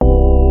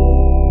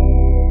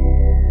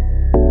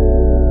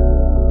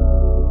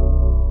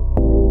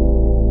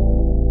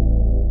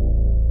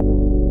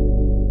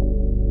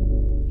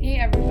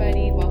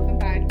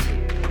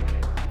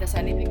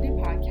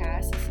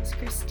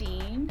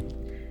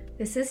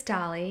is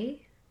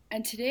Dolly.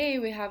 And today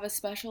we have a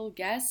special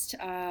guest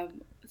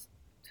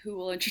who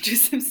will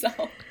introduce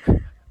himself.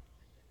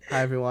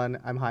 Hi everyone.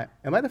 I'm Hi.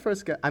 Am I the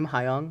first guest? I'm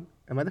Hyung.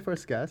 Am I the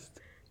first guest?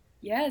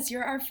 Yes,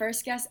 you're our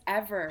first guest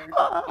ever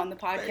on the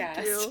Thank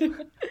podcast.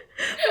 you.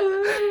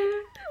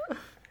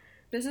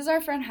 This is our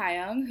friend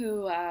Hyung,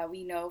 who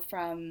we know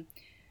from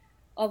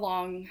a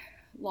long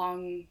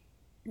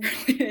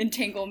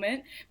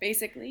entanglement,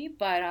 basically.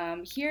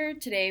 But here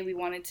today we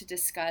wanted to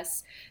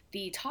discuss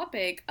the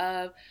topic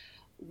of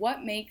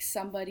what makes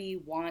somebody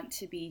want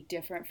to be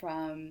different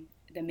from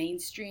the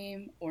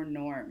mainstream or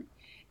norm.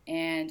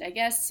 And I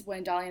guess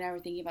when Dolly and I were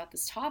thinking about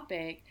this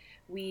topic,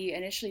 we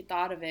initially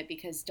thought of it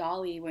because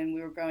Dolly, when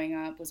we were growing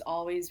up, was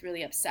always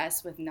really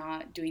obsessed with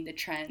not doing the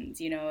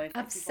trends. You know, if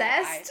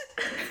Obsessed?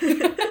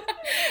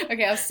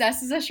 okay,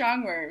 obsessed is a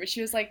strong word, but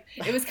she was like,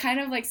 it was kind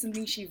of like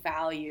something she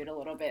valued a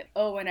little bit.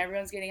 Oh, when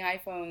everyone's getting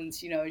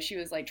iPhones, you know, she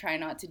was like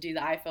trying not to do the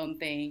iPhone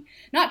thing.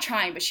 Not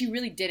trying, but she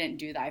really didn't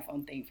do the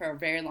iPhone thing for a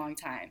very long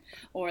time.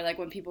 Or like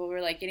when people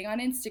were like getting on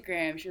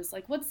Instagram, she was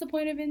like, what's the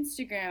point of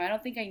Instagram? I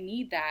don't think I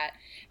need that.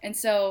 And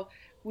so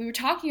we were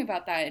talking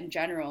about that in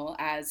general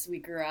as we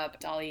grew up.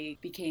 Dolly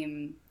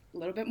became a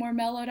little bit more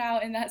mellowed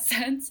out in that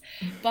sense.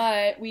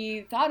 But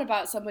we thought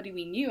about somebody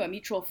we knew, a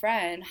mutual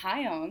friend,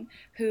 Hyung,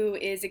 who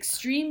is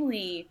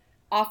extremely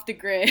off the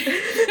grid.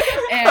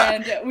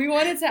 And we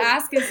wanted to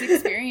ask his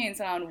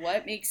experience on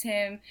what makes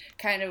him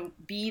kind of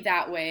be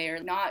that way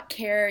or not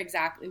care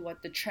exactly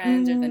what the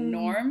trends or the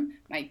norm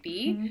might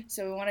be. Mm-hmm.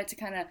 So we wanted to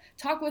kind of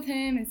talk with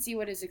him and see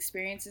what his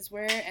experiences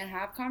were and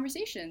have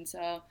conversation.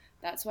 So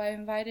that's why I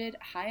invited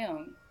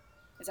Hyung.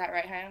 Is that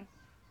right, Hyung?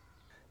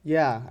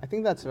 Yeah, I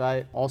think that's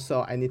right.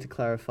 Also, I need to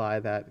clarify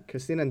that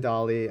Christine and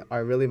Dolly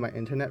are really my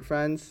internet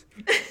friends.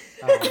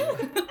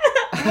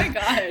 Oh my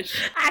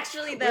gosh.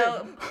 Actually,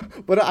 though.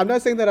 But I'm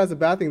not saying that as a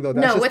bad thing, though.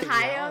 That's no, just with the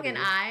Hyung reality. and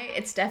I,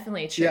 it's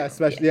definitely true. Yeah,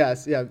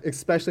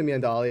 especially me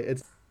and Dolly.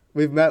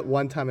 We've met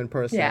one time in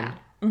person. Yeah.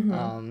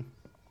 Mm-hmm.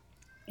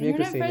 Me and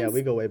Christine, yeah,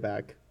 we go way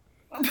back.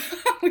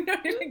 We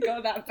don't even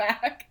go that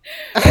back.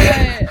 But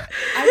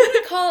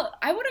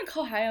I wouldn't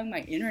call Hyung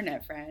my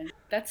internet friend.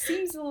 That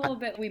seems a little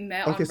bit. We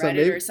met on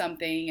Reddit or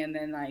something, and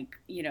then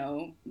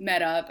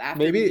met up after.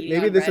 Maybe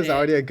this Reddit. is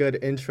already a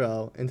good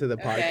intro into the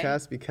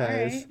podcast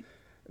because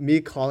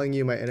me calling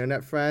you my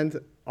internet friend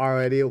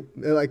already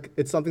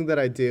it's something that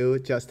I do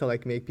just to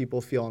make people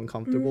feel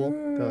uncomfortable.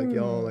 They're like,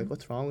 yo,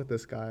 what's wrong with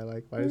this guy?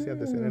 Why does he have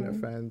this internet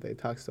friend? They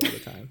talk all the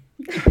time.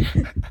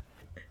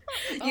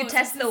 You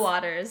test the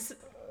waters.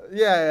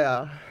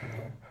 Yeah.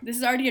 This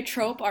is already a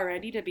trope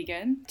to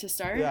begin, to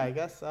start? Yeah, I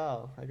guess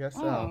so.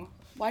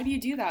 Why do you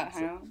do that,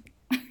 Hyung?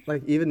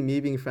 Even me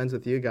being friends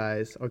with you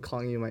guys or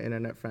calling you my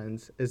internet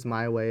friends is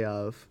my way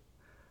of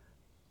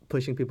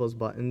pushing people's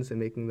buttons and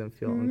making them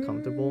feel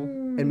uncomfortable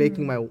and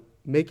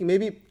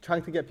maybe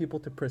trying to get people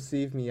to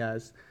perceive me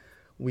as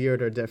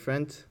weird or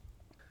different.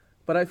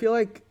 But I feel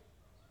like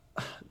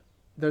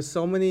there's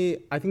so many,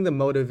 I think the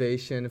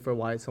motivation for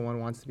why someone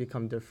wants to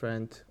become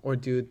different or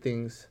do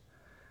things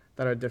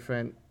that are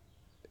different,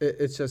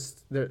 it's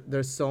just,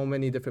 there's so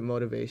many different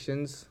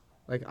motivations.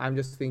 I'm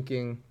just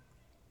thinking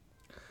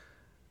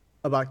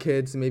about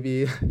kids,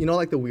 maybe,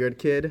 the weird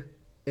kid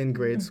in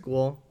grade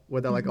school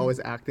where they're always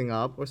acting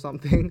up or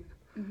something.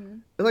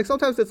 Mm-hmm.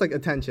 Sometimes it's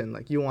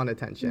attention, you want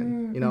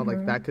attention,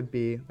 that could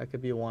be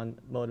one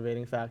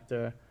motivating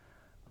factor.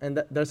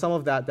 And there's some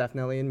of that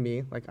definitely in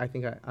me. I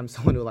think I'm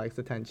someone who likes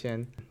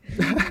attention.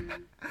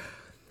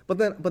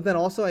 But then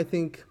also I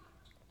think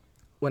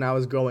when I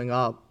was growing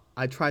up,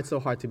 I tried so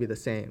hard to be the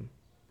same.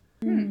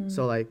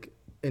 So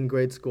in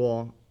grade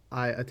school,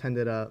 I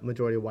attended a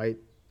majority white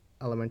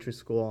elementary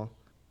school,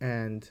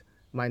 and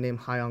my name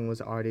Hyung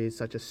was already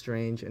such a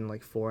strange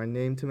and foreign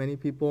name to many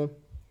people.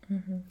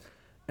 Mm-hmm.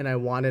 And I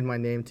wanted my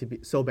name to be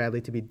so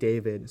badly to be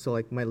David.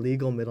 So my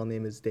legal middle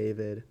name is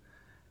David,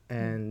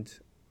 and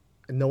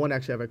no one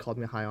actually ever called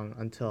me Hyung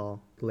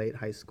until late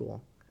high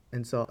school.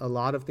 And so a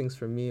lot of things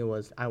for me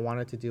was I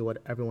wanted to do what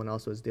everyone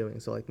else was doing.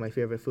 So my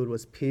favorite food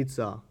was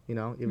pizza,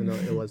 even though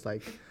it was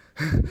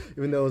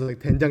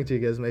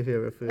된장찌개 is my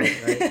favorite food,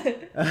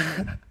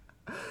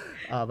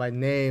 right? My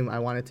name, I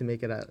wanted to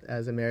make it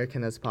as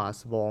American as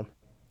possible.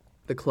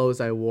 The clothes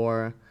I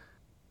wore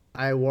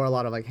a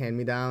lot of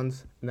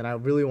hand-me-downs, and then I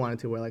really wanted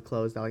to wear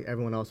clothes that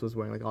everyone else was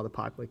wearing, all the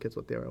popular kids,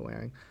 what they were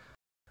wearing.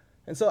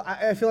 And so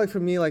I feel for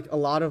me, a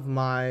lot of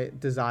my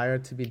desire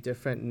to be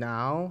different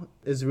now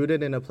is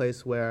rooted in a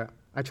place where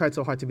I tried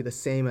so hard to be the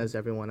same as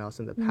everyone else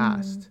in the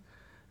past.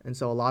 And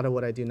so a lot of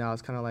what I do now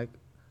is kind of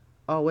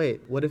oh,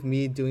 wait, what if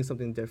me doing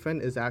something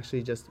different is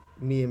actually just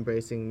me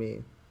embracing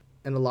me?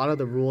 And a lot of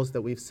the rules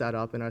that we've set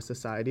up in our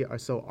society are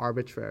so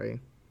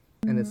arbitrary.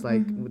 And it's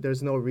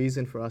there's no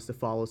reason for us to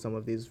follow some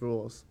of these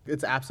rules.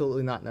 It's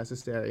absolutely not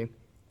necessary.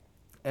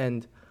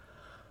 And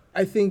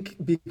I think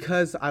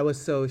because I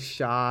was so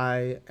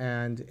shy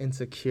and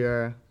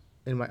insecure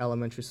in my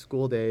elementary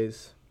school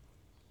days,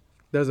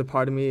 there's a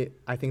part of me,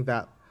 I think,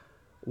 that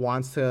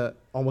wants to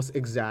almost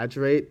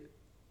exaggerate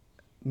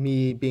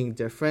me being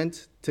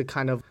different to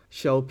kind of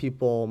show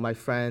people, my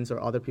friends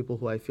or other people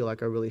who I feel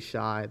like are really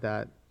shy,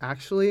 that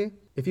actually,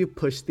 if you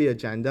push the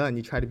agenda and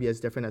you try to be as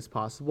different as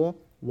possible,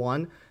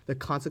 one, the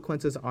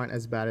consequences aren't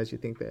as bad as you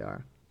think they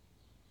are.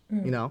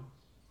 You know?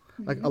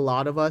 Like a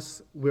lot of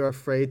us, we're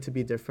afraid to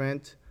be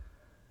different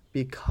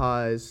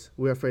because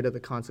we're afraid of the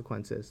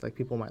consequences. Like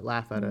people might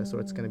laugh at us or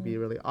it's going to be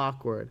really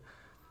awkward.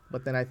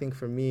 But then I think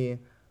for me,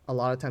 a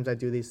lot of times I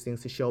do these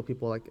things to show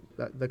people like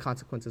the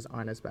consequences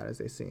aren't as bad as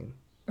they seem.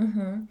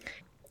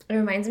 It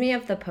reminds me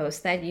of the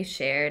post that you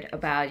shared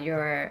about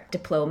your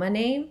diploma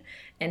name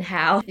and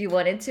how you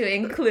wanted to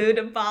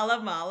include Bala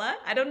Mala.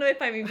 I don't know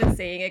if I'm even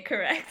saying it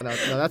correct. No,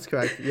 that's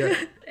correct. Yeah.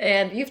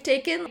 And you've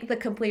taken the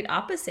complete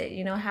opposite.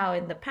 You know how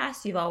in the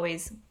past you've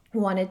always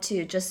wanted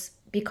to just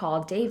be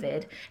called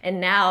David, and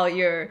now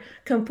you're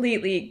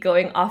completely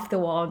going off the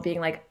wall and being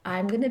like,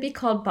 I'm going to be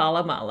called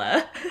Bala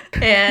Mala.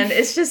 And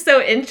it's just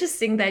so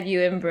interesting that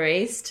you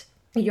embraced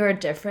your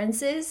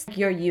differences,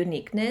 your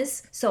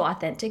uniqueness so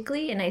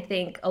authentically. And I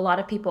think a lot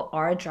of people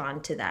are drawn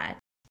to that.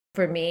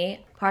 For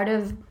me, part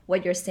of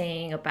what you're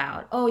saying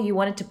about, oh, you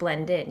wanted to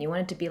blend in, you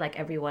wanted to be like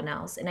everyone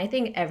else. And I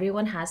think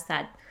everyone has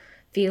that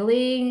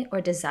feeling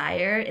or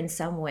desire in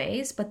some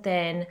ways. But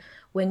then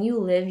when you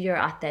live your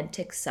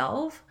authentic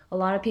self, a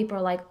lot of people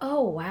are like,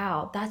 oh,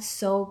 wow, that's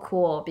so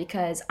cool,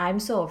 because I'm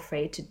so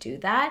afraid to do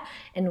that.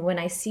 And when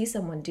I see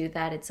someone do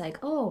that, it's like,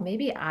 oh,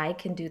 maybe I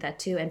can do that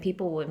too. And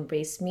people will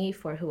embrace me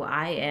for who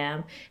I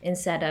am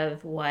instead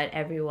of what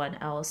everyone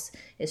else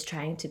is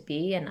trying to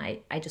be. And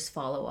I just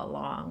follow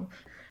along.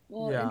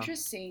 Well,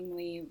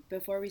 interestingly,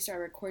 before we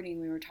started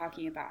recording, we were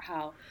talking about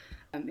how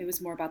it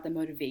was more about the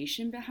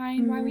motivation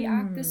behind why we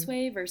act this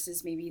way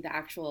versus maybe the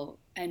actual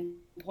end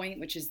point,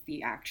 which is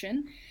the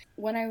action.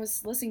 When I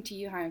was listening to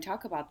you, Hayoung,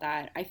 talk about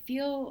that, I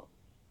feel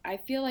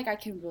like I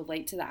can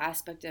relate to the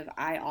aspect of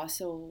I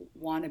also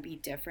want to be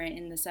different,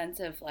 in the sense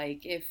of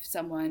like, if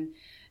someone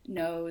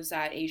knows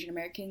that Asian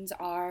Americans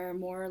are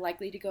more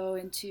likely to go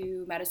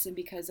into medicine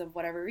because of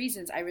whatever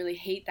reasons, I really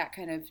hate that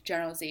kind of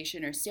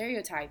generalization or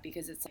stereotype,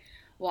 because it's like,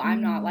 well,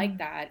 I'm not like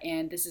that,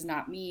 and this is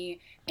not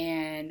me,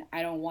 and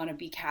I don't want to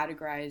be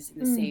categorized in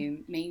the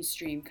same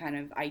mainstream kind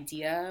of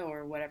idea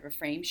or whatever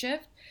frame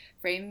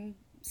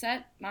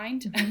set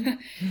mind and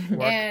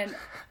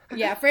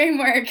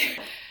framework.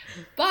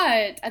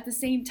 But at the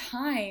same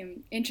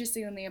time,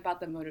 interestingly about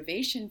the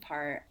motivation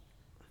part,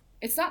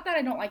 it's not that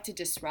I don't like to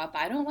disrupt.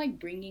 I don't like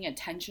bringing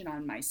attention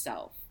on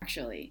myself,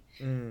 actually,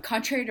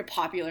 contrary to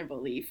popular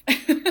belief.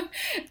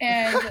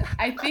 And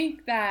I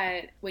think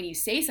that when you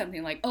say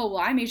something like, oh, well,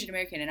 I'm Asian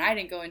American and I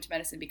didn't go into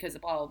medicine because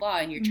of blah, blah, blah,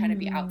 and you're trying to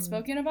be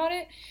outspoken about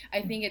it,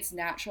 I think it's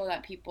natural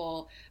that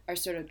people are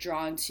sort of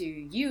drawn to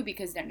you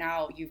because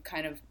now you've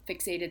kind of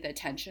fixated the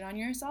attention on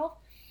yourself.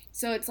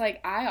 So it's like,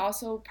 I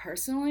also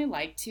personally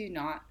like to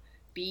not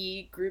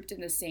be grouped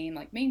in the same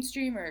like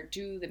mainstream or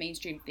do the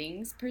mainstream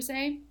things per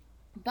se.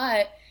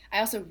 But I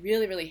also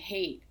really, really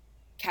hate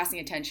casting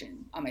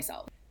attention on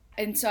myself.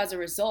 And so as a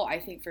result, I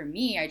think for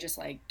me, I just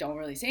like don't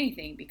really say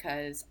anything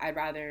because I'd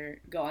rather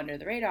go under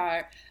the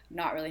radar,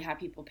 not really have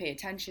people pay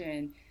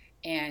attention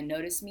and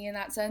notice me in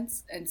that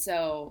sense. And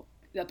so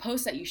the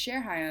post that you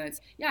share, Hayoung,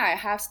 it's, I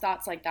have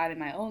thoughts like that in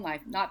my own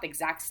life, not the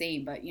exact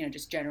same, but,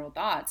 just general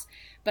thoughts.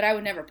 But I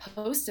would never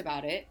post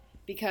about it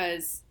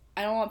because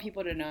I don't want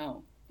people to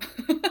know.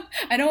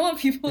 I don't want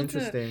people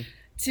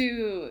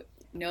to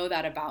know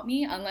that about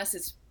me unless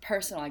it's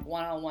personal, like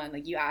one-on-one,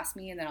 like you ask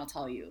me and then I'll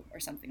tell you or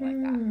something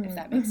like that, if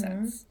that makes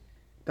sense.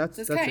 That's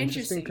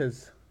interesting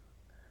because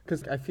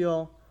I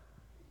feel,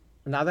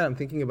 now that I'm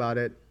thinking about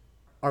it,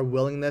 our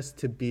willingness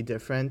to be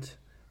different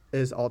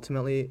is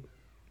ultimately,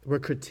 we're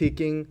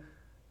critiquing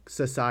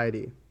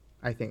society,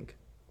 I think.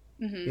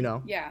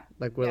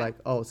 Like we're like,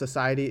 oh,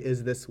 society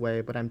is this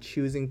way, but I'm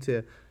choosing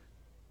to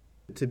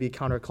be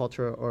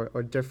counterculture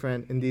or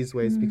different in these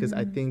ways because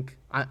I think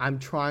I'm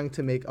trying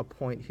to make a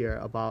point here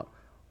about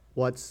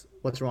what's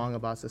wrong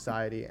about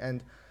society.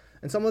 And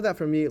some of that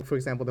for me, for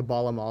example, the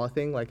Bala Mala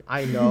thing, like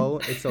I know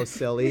it's so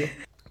silly,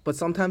 but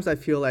sometimes I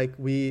feel like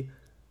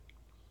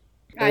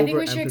I think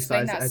we should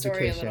explain that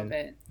story a little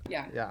bit.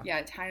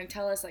 Kind of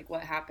tell us like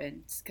what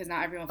happened, because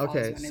not everyone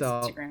follows you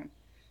on Instagram.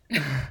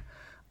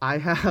 I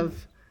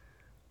have,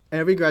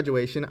 every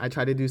graduation, I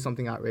try to do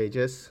something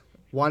outrageous.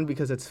 One,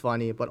 because it's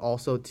funny, but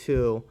also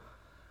two,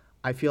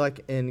 I feel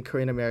like in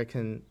Korean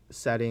American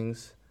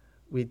settings,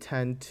 we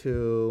tend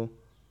to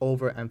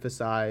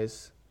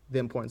overemphasize the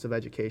importance of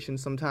education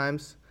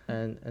sometimes.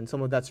 And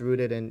some of that's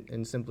rooted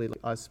in simply like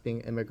us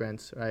being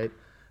immigrants, right?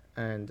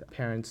 And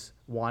parents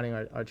wanting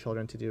our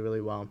children to do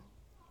really well.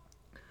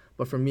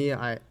 But for me,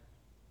 I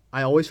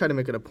always try to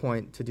make it a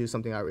point to do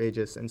something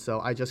outrageous. And so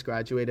I just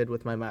graduated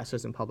with my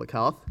master's in public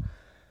health.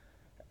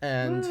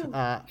 And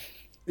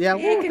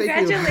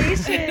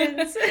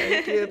congratulations.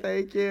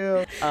 Thank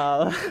you.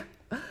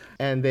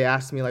 And they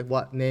asked me like,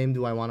 what name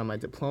do I want on my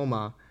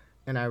diploma?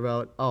 And I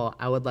wrote,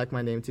 I would like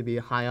my name to be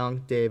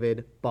Hayoung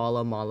David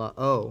Bala Mala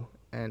O.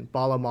 And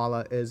Bala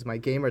Mala is my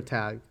gamer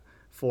tag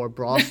for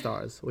Brawl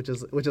Stars, which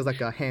is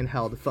like a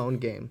handheld phone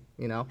game,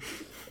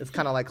 It's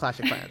kind of like Clash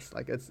of Clans.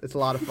 Like it's a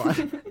lot of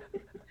fun.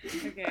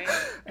 Okay.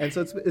 And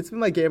so it's been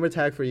my gamer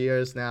tag for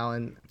years now,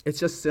 and it's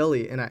just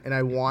silly. And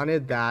I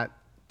wanted that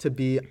to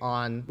be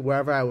on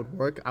wherever I would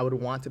work. I would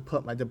want to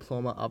put my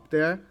diploma up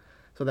there,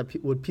 so that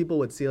people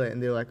would see it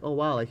and they're like, oh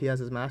wow, like he has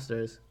his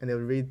master's, and they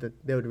would read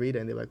it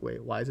and they're like,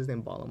 wait, why is his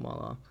name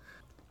Balamala?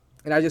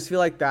 And I just feel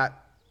like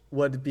that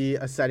would be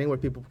a setting where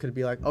people could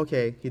be like,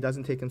 okay, he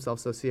doesn't take himself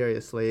so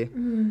seriously,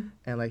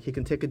 and like he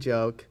can take a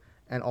joke,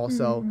 and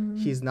also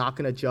he's not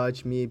gonna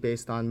judge me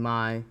based on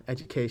my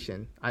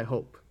education. I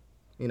hope,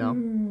 you know,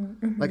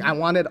 like I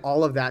wanted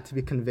all of that to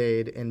be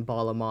conveyed in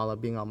Balamala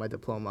being on my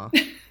diploma.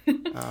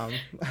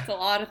 It's a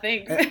lot of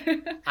things.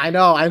 I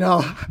know.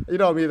 You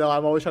know me though.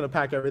 I'm always trying to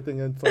pack everything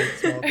into like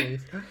small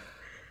things.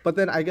 But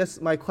then I guess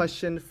my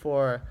question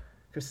for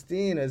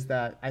Christine is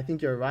that I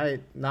think you're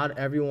right. Not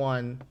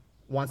everyone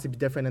wants to be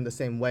different in the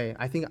same way.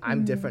 I think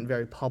I'm different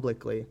very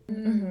publicly,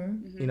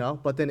 you know?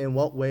 But then in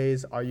what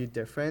ways are you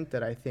different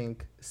that I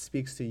think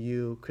speaks to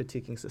you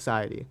critiquing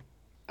society?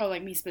 Oh,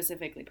 like me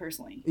specifically,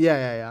 personally?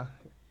 Yeah.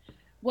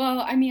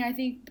 Well, I mean, I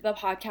think the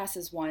podcast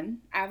is one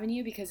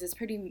avenue because it's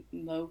pretty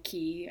low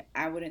key.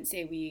 I wouldn't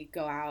say we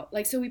go out.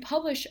 Like, so we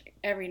publish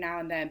every now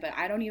and then, but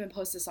I don't even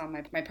post this on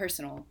my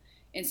personal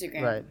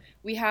Instagram. Right.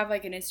 We have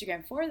like an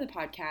Instagram for the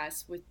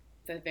podcast with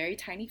the very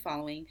tiny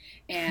following,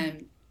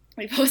 and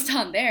we post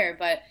on there.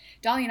 But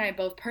Dolly and I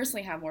both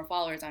personally have more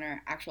followers on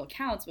our actual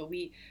accounts, but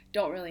we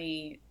don't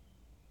really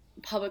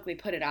publicly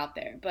put it out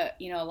there. But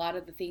you know, a lot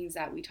of the things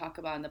that we talk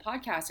about in the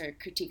podcast are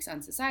critiques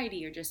on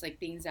society, or just like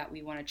things that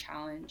we want to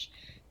challenge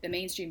the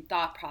mainstream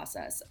thought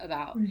process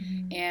about.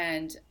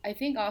 And I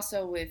think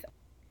also with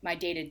my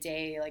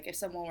day-to-day, like if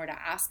someone were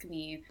to ask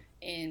me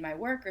in my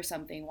work or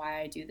something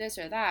why I do this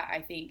or that, I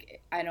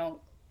think I don't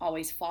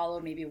always follow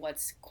maybe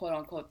what's quote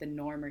unquote the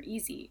norm or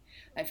easy.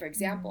 Like for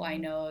example, I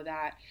know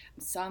that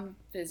some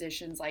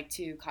physicians like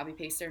to copy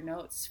paste their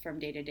notes from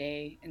day to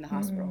day in the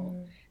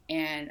hospital.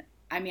 And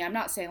I mean, I'm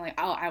not saying like,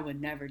 oh, I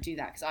would never do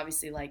that, because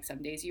obviously like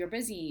some days you're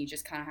busy, you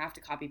just kind of have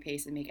to copy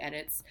paste and make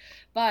edits.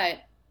 But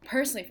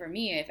personally for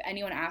me, if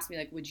anyone asked me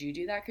like, would you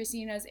do that,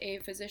 Christine, as a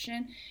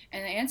physician?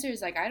 And the answer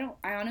is like,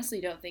 I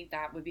honestly don't think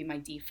that would be my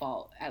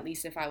default, at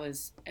least if I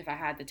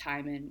had the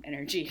time and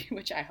energy,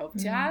 which I hope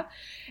to have.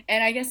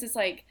 And I guess it's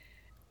like,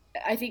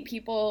 I think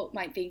people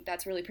might think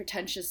that's really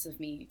pretentious of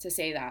me to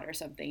say that or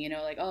something, you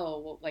know, like, oh,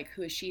 well, like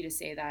who is she to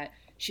say that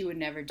she would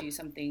never do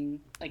something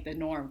like the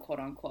norm, quote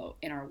unquote,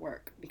 in our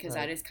work, because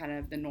that is kind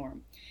of the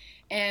norm.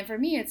 And for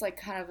me, it's like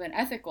kind of an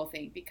ethical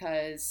thing,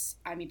 because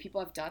I mean,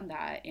 people have done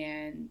that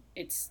and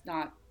it's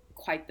not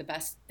quite the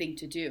best thing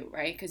to do,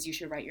 right? Because you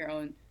should write your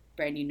own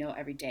brand new note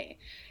every day.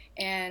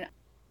 And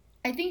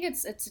I think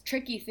it's a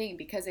tricky thing,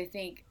 because I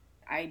think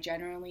I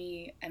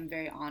generally am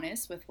very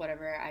honest with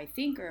whatever I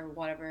think or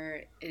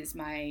whatever is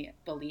my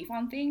belief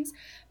on things,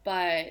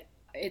 but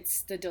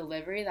it's the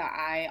delivery that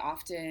I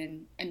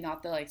often am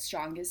not the like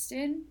strongest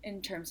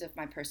in terms of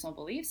my personal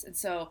beliefs. And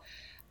so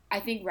I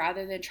think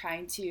rather than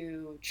trying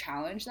to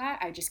challenge that,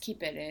 I just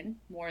keep it in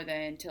more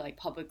than to like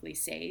publicly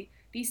say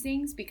these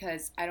things,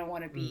 because I don't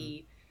want to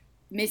be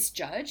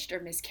misjudged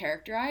or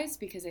mischaracterized,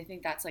 because I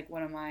think that's like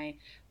one of my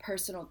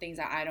personal things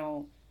that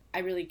I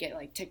really get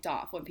like ticked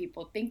off when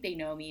people think they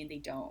know me and they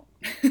don't.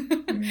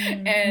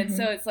 And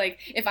so it's like,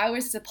 if I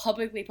was to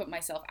publicly put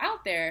myself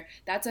out there,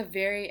 that's a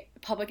very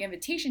public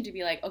invitation to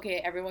be like,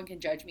 okay, everyone can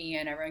judge me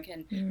and everyone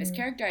can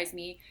mischaracterize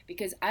me,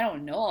 because I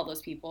don't know all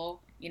those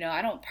people. You know,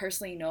 I don't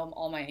personally know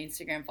all my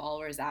Instagram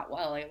followers that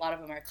well. Like a lot of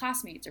them are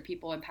classmates or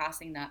people in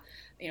passing that,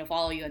 you know,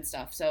 follow you and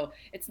stuff. So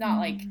it's not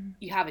like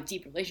you have a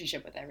deep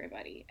relationship with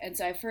everybody. And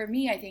so for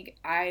me, I think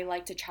I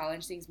like to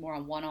challenge things more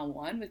on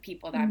one-on-one with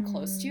people that I'm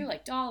close to,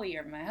 like Dolly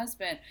or my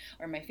husband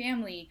or my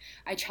family.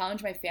 I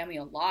challenge my family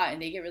a lot,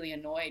 and they get really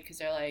annoyed because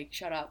they're like,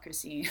 shut up,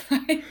 Christine.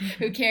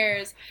 Who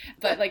cares?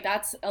 But like,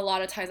 that's a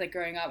lot of times, like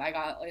growing up, I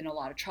got in a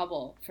lot of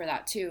trouble for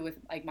that too, with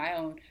like my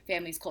own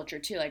family's culture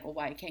too. Like, well,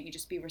 why can't you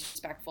just be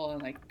respectful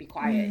and like be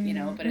quiet, you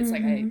know? But it's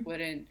like, I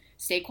wouldn't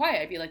stay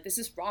quiet. I'd be like, this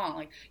is wrong.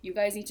 Like, you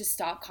guys need to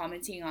stop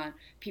commenting on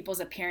people's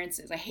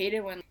appearances. I hate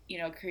it when, you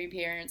know, Korean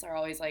parents are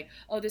always like,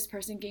 oh, this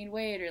person gained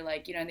weight, or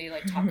like, you know, and they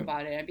like talk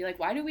about it. I'd be like,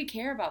 why do we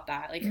care about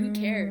that? Like, who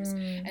cares?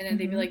 And then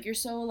they'd be like, you're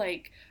so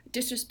like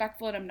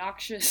disrespectful and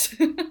obnoxious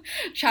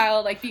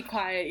child, like be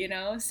quiet, you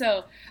know?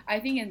 So I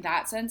think in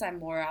that sense, I'm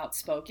more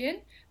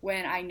outspoken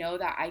when I know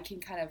that I can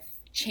kind of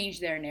change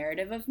their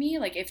narrative of me.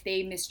 Like if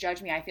they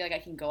misjudge me, I feel like I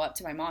can go up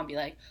to my mom and be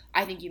like,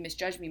 I think you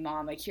misjudged me,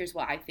 Mom. Like, here's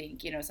what I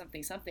think, you know,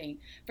 something.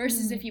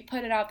 Versus if you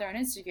put it out there on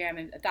Instagram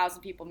and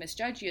 1,000 people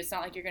misjudge you, it's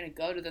not like you're going to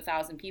go to the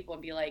 1,000 people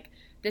and be like,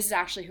 this is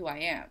actually who I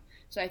am.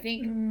 So I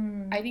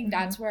think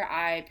that's where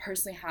I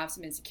personally have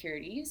some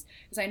insecurities,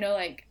 because I know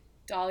like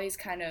Dolly's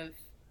kind of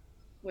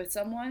with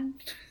someone.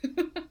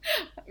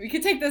 We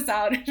could take this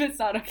out if it's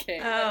not okay.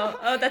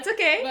 Oh, that's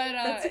okay. But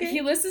that's okay. He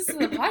listens to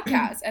the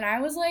podcast, and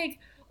I was like,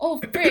 oh,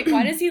 frick,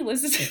 why does he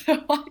listen to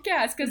the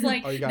podcast? Because,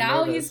 like,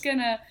 now nervous.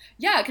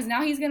 Because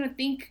now he's gonna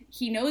think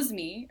he knows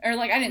me. Or,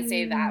 like, I didn't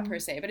say that per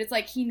se, but it's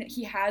like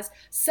he has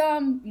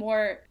some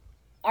more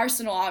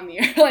arsenal on me.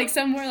 Or, like,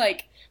 some more,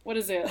 like, what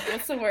is it?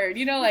 What's the word?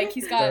 You know, like,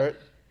 he's got...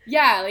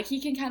 Yeah, like he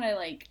can kind of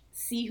like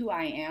see who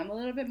I am a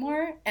little bit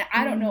more. And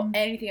I don't know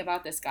anything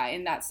about this guy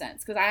in that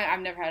sense because I've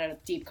never had a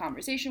deep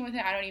conversation with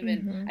him. I don't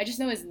even, I just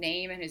know his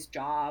name and his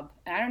job.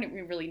 And I don't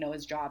even really know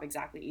his job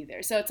exactly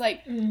either. So it's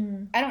like,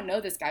 I don't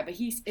know this guy, but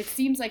it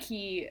seems like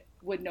he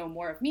would know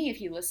more of me if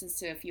he listens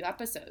to a few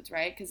episodes,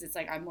 right? Because it's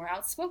like I'm more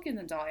outspoken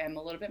than Dolly. I'm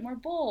a little bit more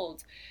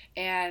bold.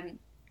 And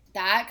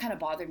that kind of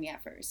bothered me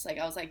at first. Like,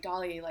 I was like,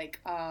 Dolly, like,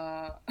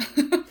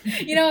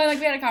 you know, like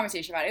we had a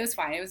conversation about it. It was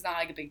fine. It was not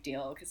like a big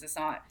deal because it's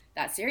not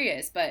that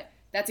serious. But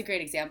that's a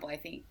great example, I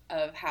think,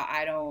 of how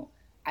I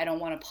don't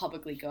want to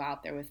publicly go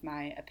out there with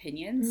my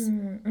opinions.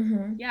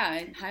 Yeah,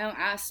 and Hyung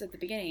asked at the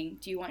beginning,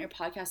 do you want your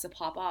podcast to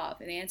pop off?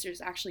 And the answer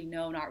is actually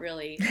no, not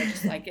really. I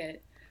just like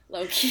it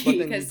low key.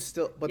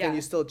 Then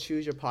you still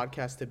choose your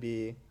podcast to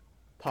be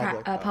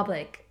public.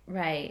 Public,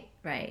 right.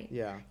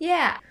 Yeah.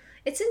 Yeah.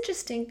 It's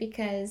interesting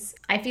because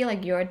I feel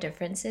like your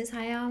differences,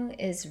 Hyung,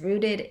 is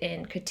rooted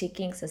in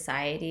critiquing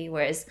society,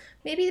 whereas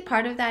maybe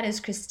part of that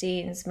is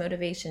Christine's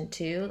motivation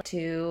too,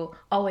 to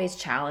always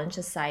challenge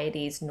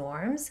society's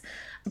norms.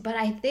 But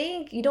I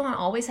think you don't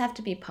always have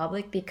to be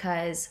public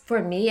because,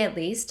 for me at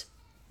least,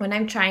 when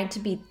I'm trying to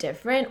be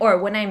different or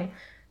when I'm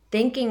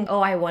thinking, oh,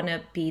 I want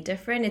to be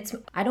different,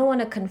 I don't want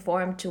to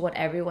conform to what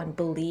everyone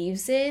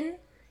believes in.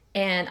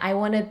 And I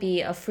want to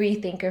be a free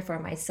thinker for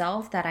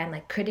myself, that I'm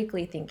like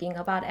critically thinking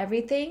about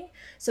everything.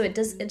 So it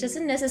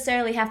doesn't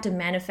necessarily have to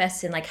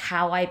manifest in like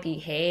how I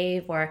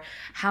behave or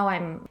how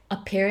I'm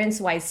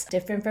appearance-wise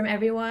different from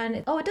everyone.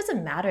 It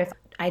doesn't matter if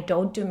I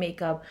don't do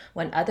makeup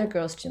when other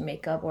girls do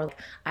makeup, or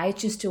I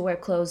choose to wear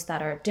clothes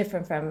that are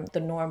different from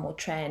the normal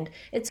trend.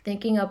 It's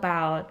thinking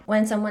about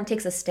when someone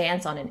takes a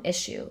stance on an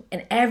issue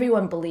and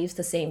everyone believes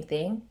the same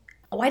thing.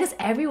 Why does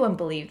everyone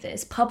believe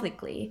this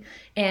publicly?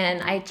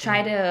 And I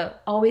try to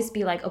always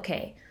be like,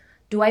 okay,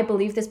 do I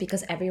believe this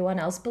because everyone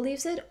else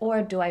believes it?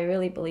 Or do I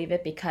really believe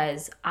it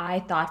because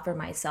I thought for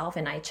myself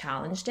and I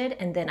challenged it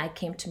and then I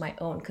came to my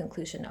own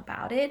conclusion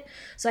about it?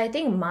 So I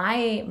think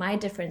my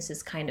difference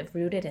is kind of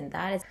rooted in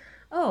that.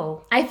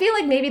 I feel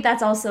like maybe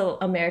that's also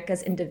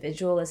America's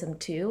individualism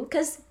too.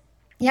 Because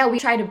yeah, we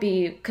try to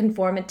be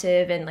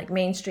conformative and like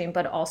mainstream,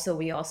 but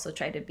we also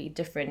try to be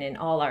different in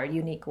all our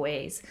unique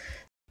ways.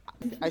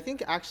 I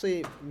think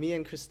actually me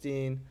and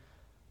Christine,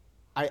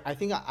 I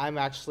think I'm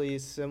actually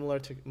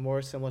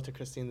more similar to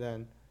Christine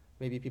than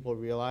maybe people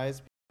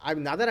realize.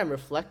 Now that I'm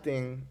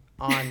reflecting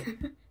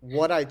on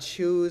what I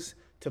choose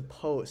to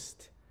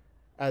post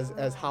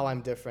as how I'm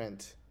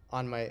different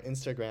on my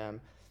Instagram,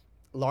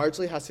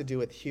 largely has to do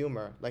with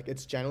humor. Like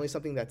it's generally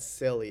something that's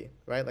silly,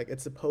 right? Like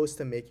it's supposed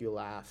to make you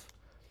laugh.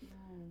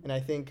 And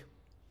I think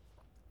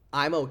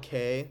I'm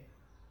okay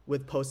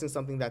with posting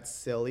something that's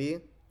silly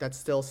that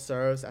still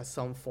serves as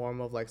some form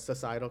of like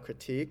societal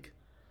critique.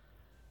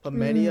 But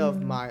many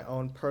of my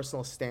own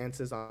personal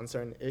stances on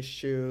certain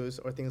issues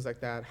or things like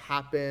that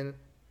happen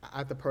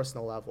at the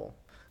personal level.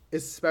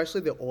 Especially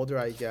the older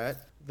I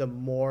get, the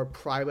more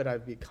private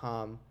I've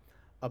become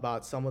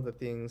about some of the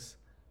things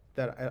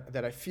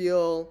that I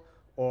feel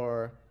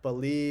or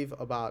believe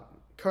about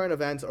current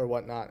events or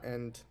whatnot.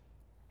 And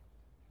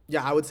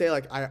yeah, I would say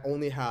like I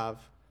only have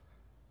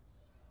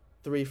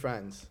 3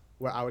 friends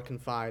where I would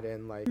confide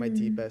in like my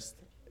deepest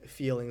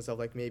feelings of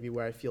like maybe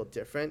where I feel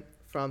different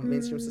from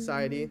mainstream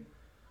society.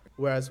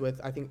 Whereas with,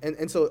 I think,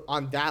 and so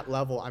on that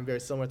level, I'm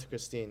very similar to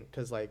Christine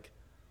because like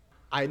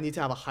I need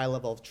to have a high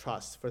level of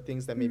trust for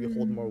things that maybe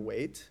hold more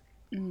weight.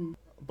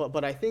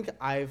 But I think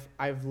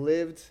I've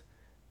lived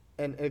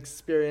and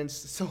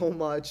experienced so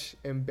much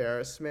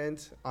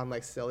embarrassment on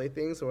like silly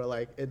things where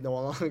like it no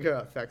longer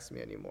affects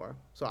me anymore.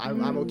 So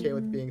I'm okay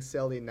with being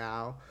silly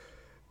now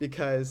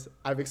because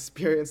I've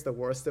experienced the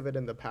worst of it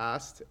in the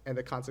past and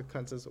the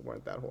consequences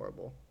weren't that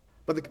horrible.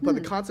 But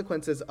the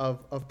consequences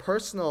of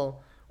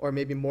personal or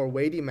maybe more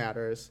weighty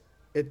matters,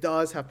 it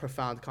does have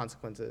profound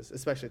consequences,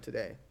 especially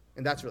today.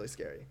 And that's really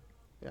scary.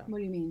 Yeah. What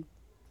do you mean?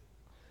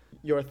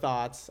 Your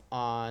thoughts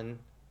on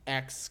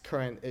X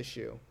current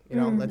issue. You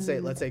know, let's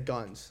say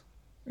guns.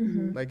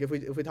 Like if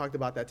we talked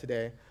about that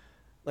today,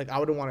 like I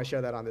wouldn't want to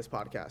share that on this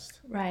podcast.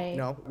 Right. You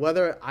know,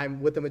 whether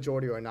I'm with the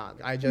majority or not.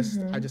 I just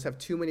have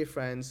too many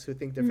friends who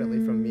think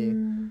differently from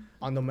me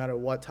on no matter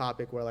what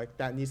topic where like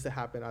that needs to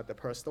happen at the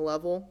personal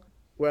level.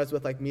 Whereas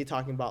with like me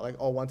talking about like,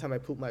 oh, one time I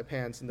pooped my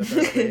pants in the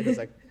 3rd grade, it's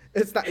like,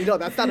 it's not, you know,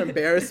 that's not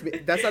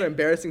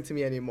embarrassing to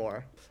me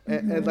anymore.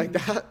 And like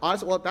that,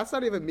 honestly, well, that's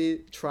not even me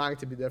trying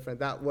to be different.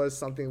 That was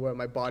something where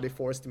my body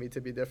forced me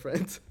to be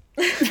different.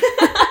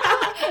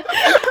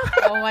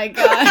 Oh my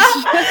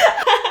gosh.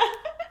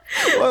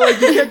 Well,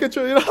 like you can't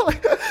control, you know,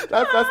 like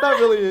that's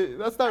not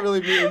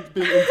really me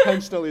being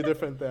intentionally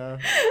different there.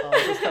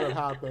 It just kind of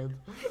happened.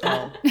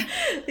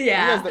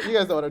 Yeah. You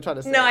guys know what I'm trying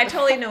to say. No, I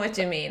totally know what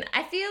you mean.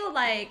 I feel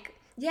like,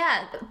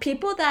 yeah,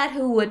 people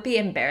who would be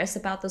embarrassed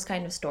about those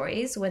kind of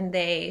stories when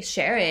they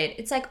share it,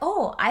 it's like,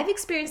 oh, I've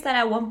experienced that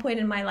at one point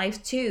in my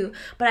life too,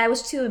 but I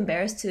was too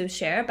embarrassed to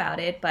share about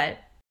it. But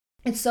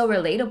it's so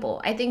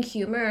relatable. I think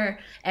humor,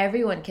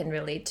 everyone can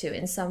relate to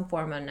in some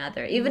form or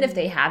another, even if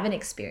they haven't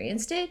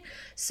experienced it.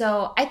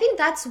 So I think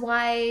that's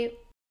why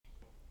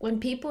when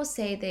people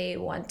say they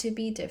want to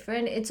be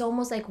different, it's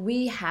almost like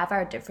we have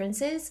our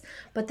differences,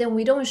 but then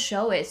we don't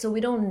show it. So we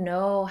don't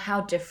know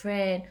how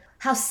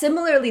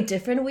similarly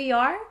different we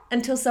are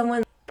until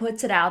someone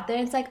puts it out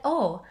there. It's like,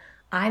 oh,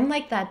 I'm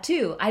like that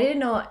too. I didn't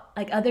know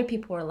like other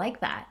people were like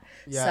that.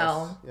 Yes.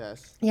 So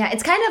Yes. yeah,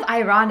 it's kind of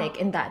ironic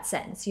in that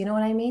sense. You know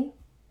what I mean?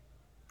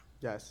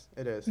 Yes,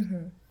 it is.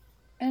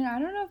 And I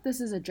don't know if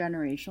this is a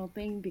generational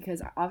thing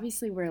because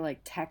obviously we're like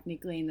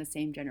technically in the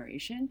same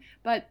generation,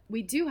 but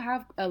we do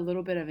have a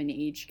little bit of an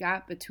age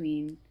gap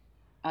between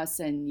us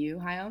and you,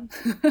 Hyun.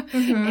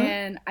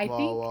 And I think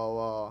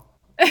Whoa.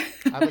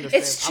 I'm in the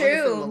It's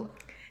true.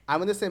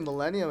 I'm in the same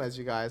millennium as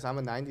you guys. I'm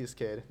a 90s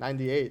kid.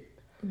 98.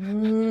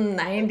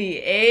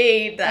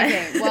 98.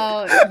 okay,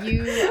 well,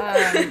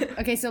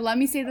 okay, so let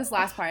me say this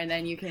last part and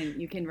then you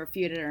can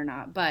refute it or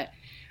not. But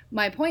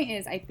my point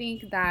is, I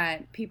think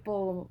that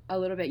people a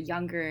little bit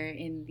younger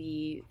in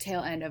the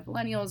tail end of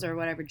millennials or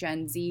whatever,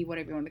 Gen Z,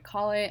 whatever you want to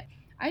call it,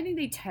 I think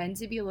they tend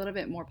to be a little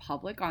bit more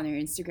public on their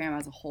Instagram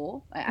as a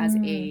whole, as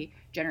a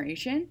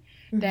generation,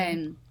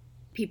 than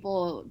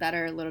people that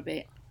are a little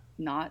bit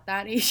not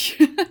that age,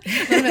 a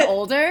little bit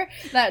older,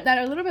 that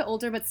are a little bit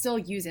older but still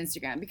use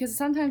Instagram. Because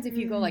sometimes if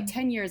you go like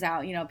 10 years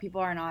out, you know, people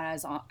are not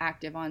as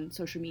active on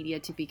social media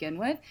to begin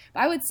with. But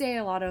I would say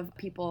a lot of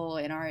people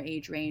in our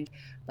age range,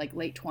 like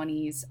late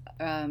 20s,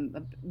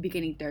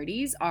 beginning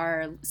 30s,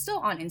 are still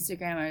on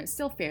Instagram, are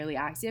still fairly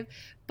active.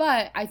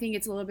 But I think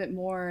it's a little bit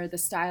more, the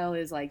style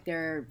is like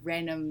their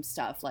random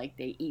stuff, like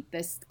they eat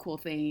this cool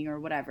thing or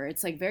whatever.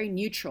 It's like very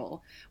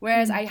neutral.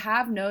 Whereas I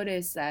have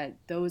noticed that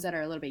those that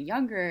are a little bit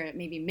younger,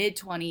 maybe mid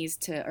 20s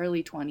to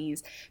early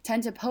 20s,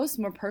 tend to post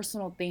more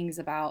personal things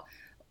about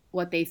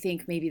what they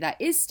think maybe that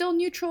is still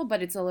neutral,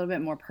 but it's a little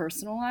bit more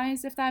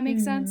personalized, if that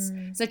makes sense,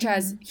 such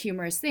as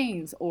humorous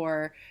things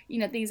or, you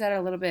know, things that are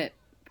a little bit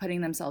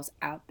putting themselves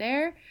out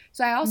there.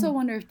 So I also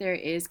wonder if there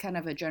is kind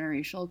of a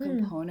generational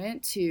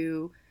component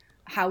to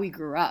how we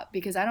grew up,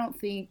 because I don't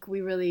think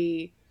we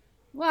really,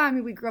 well, I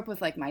mean, we grew up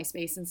with like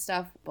MySpace and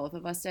stuff. Both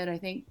of us did, I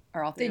think,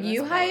 or all three of us. Did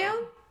you,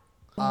 Hayo?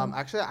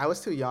 Actually, I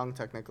was too young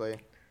technically.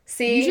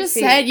 See, you just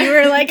said you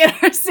were like in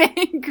our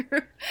same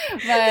group,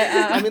 but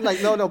I mean,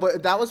 like, no,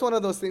 but that was one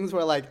of those things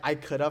where like I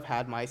could have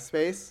had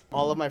MySpace.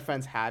 All of my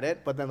friends had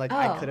it, but then like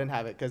I couldn't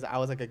have it because I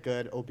was like a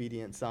good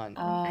obedient son.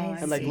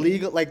 And like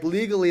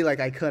legally, like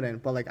I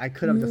couldn't, but like I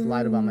could have just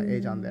lied about my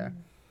age on there.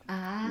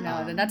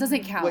 no, then that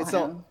doesn't count. Wait,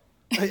 so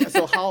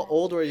how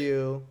old were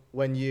you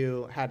when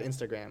you had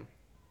Instagram?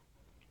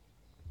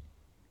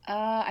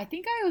 I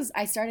think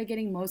I started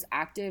getting most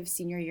active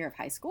senior year of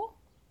high school.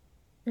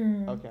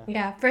 Okay.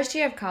 Yeah, first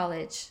year of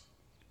college.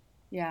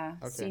 Yeah,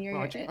 Okay. senior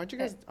Well, year. aren't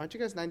you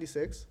guys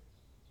 96?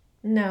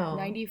 No.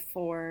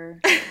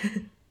 94.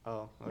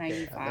 Oh, okay.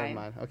 95. Never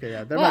mind. Okay,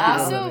 yeah. There Well, might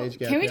be a little also, age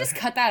gap can we there. just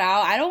cut that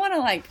out? I don't want to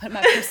like put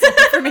my personal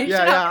information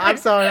Yeah, out. I'm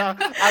sorry. I'm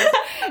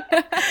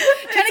Trying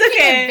to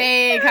keep it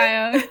vague,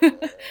 Kyle.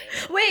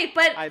 Wait,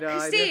 but I know,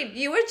 Christine,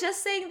 you were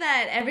just saying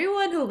that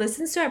everyone who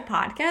listens to our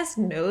podcast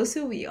knows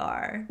who we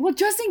are. Well,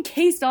 just in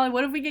case, Dolly,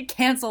 what if we get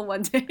canceled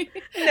one day?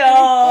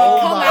 No.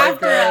 Come my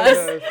after us.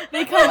 goodness.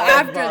 They come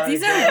after my us.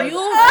 These are God.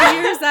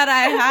 real fears that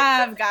I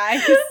have,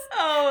 guys.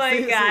 Oh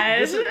my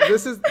gosh.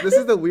 This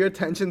is the weird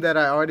tension that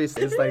I already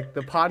see. It's like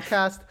the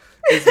podcast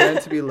is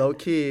meant to be low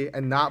key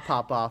and not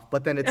pop off,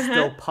 but then it's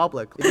still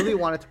public. If you really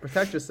wanted to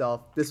protect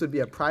yourself, this would be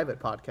a private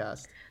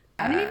podcast.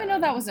 I didn't even know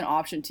that was an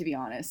option, to be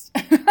honest.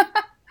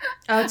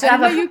 Oh, to I have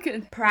know a you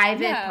could-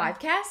 private yeah.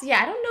 podcast? Yeah,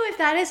 I don't know if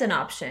that is an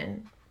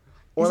option.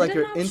 Or Is like it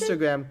your an option?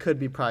 Instagram could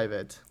be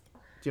private.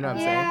 Do you know what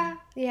I'm saying?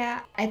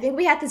 Yeah. I think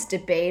we had this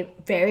debate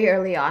very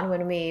early on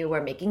when we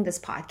were making this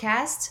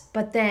podcast,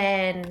 but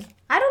then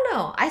I don't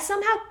know. I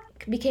somehow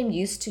became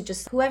used to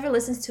just whoever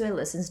listens to it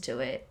listens to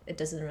it. It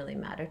doesn't really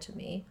matter to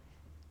me.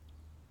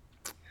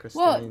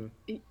 Christine. Well,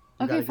 you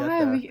okay, gotta get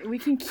fine. We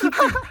can keep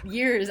the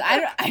years.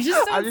 I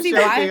just I'm don't just see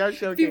joking, why I'm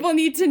joking. people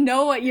need to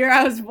know what year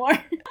I was born.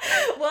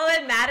 Well,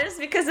 it matters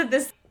because of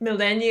this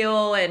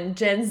millennial and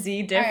Gen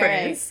Z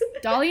difference. All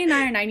right. Dolly and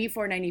I are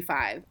 94,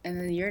 95, and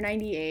then you're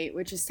 98,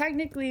 which is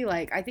technically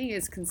like I think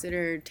is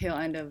considered tail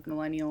end of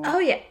millennial. Oh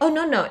yeah. Oh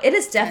no. It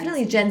is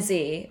definitely Gen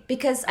Z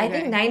because I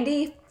think Okay.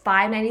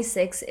 95,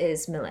 96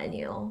 is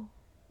millennial.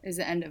 Is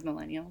the end of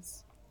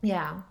millennials.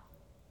 Yeah.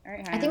 All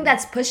right, I think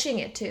that's pushing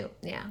it too.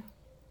 Yeah.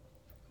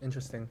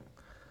 Interesting.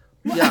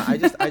 Yeah,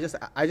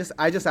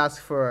 I just asked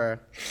for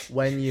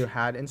when you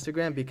had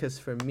Instagram because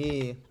for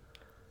me,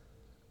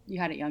 you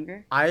had it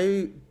younger.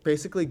 I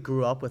basically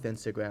grew up with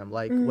Instagram.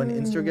 Like when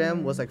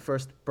Instagram was like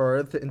first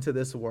birthed into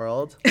this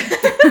world.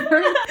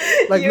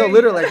 Like no,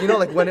 literally, like you know,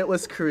 like when it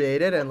was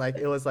created and like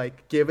it was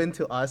like given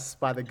to us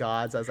by the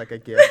gods as like a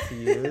gift to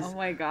use. Oh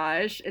my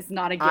gosh, it's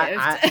not a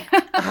gift.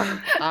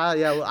 Yeah,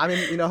 well, I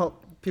mean, you know,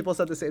 people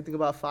said the same thing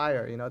about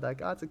fire. You know, that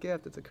God's a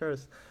gift, it's a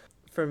curse.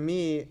 For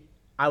me,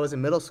 I was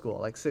in middle school,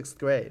 like 6th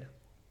grade.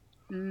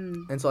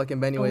 And so like in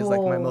many ways,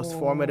 like my most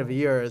formative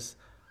years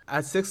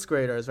as 6th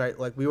graders, right?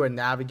 Like we were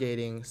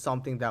navigating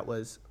something that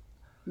was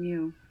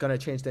New, gonna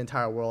change the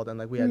entire world and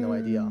like we had no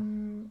idea.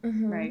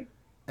 right?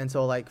 And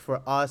so like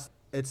for us,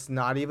 it's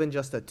not even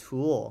just a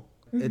tool.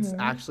 It's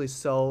actually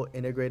so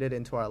integrated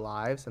into our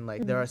lives, and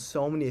like there are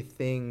so many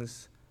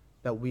things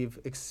that we've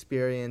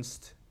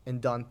experienced and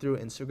done through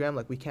Instagram.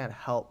 Like we can't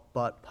help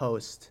but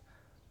post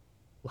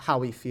how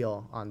we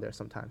feel on there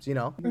sometimes, you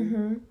know?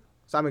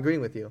 So I'm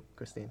agreeing with you,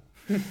 Christine.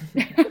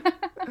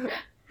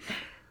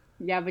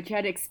 Yeah, but you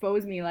had to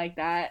expose me like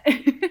that.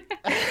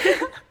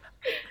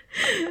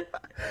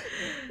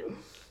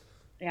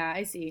 Yeah,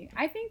 I see.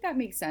 I think that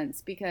makes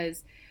sense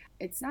because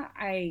it's not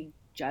I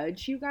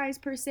judge you guys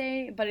per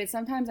se, but it's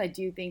sometimes I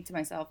do think to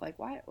myself like,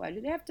 why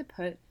do they have to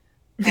put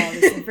all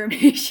this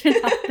information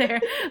out there?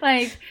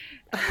 Like,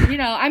 you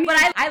know, I mean,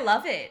 But I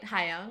love it,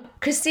 Hayoung.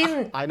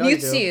 Christine I know you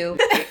mutes do. you.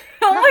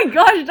 oh my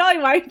gosh, Dolly,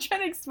 why are you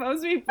trying to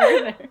expose me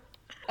further?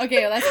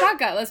 Okay, let's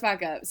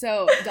back up.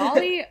 So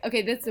Dolly,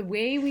 okay, that's the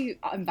way we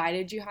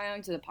invited you,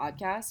 Hayoung, to the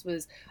podcast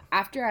was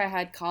after I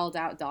had called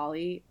out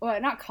Dolly. Well,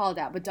 not called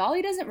out, but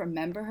Dolly doesn't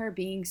remember her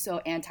being so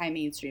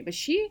anti-mainstream. But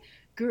she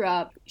grew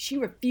up, she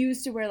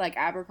refused to wear like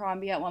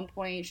Abercrombie at one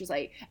point. She was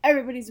like,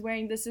 everybody's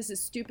wearing this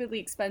is stupidly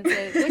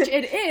expensive, which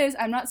it is.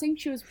 I'm not saying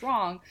she was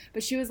wrong,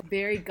 but she was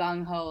very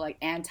gung-ho, like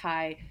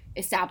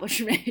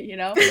anti-establishment, you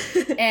know?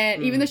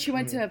 And even though she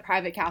went to a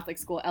private Catholic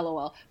school,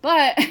 LOL.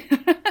 But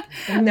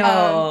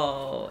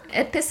No.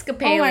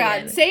 Episcopalian. oh my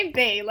god, same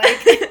thing. Like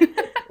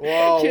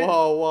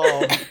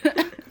Whoa.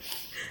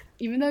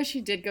 even though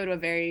she did go to a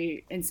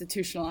very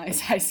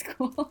institutionalized high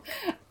school.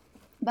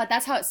 But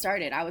that's how it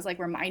started. I was like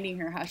reminding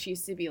her how she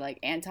used to be like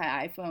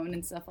anti-iPhone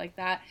and stuff like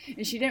that.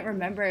 And she didn't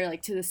remember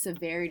like to the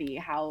severity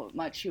how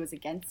much she was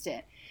against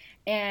it.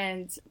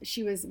 And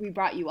we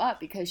brought you up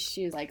because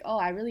she was like, oh,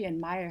 I really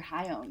admire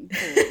Hayoung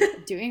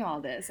for doing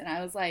all this. And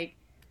I was like,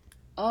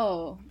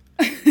 oh,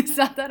 it's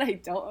not that I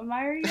don't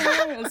admire you.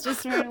 It was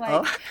just sort of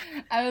like,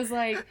 I was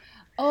like,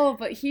 oh,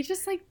 but he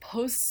just like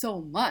posts so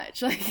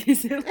much. Like,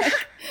 is it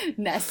like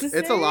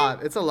necessary? It's a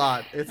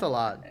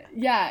lot.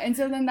 Yeah, and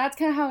so then that's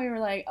kind of how we were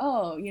like,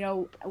 oh, you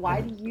know,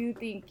 why do you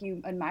think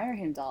you admire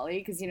him, Dolly?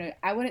 Because, you know,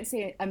 I wouldn't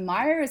say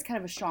admire is kind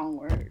of a strong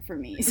word for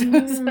me. So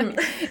it's like,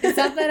 it's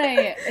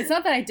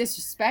not that I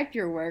disrespect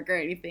your work or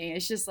anything.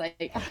 It's just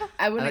like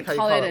I wouldn't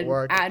call it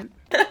work.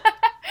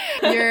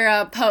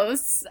 your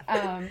posts.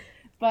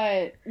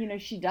 But, you know,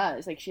 she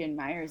does. Like, she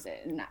admires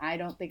it. And I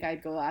don't think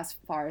I'd go as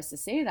far as to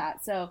say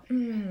that. So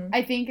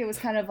I think it was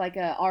kind of like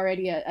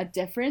already a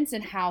difference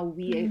in how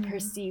we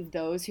perceive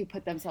those who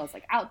put themselves,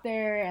 like, out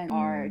there and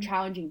are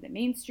challenging the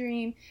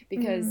mainstream.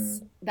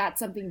 Because that's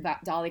something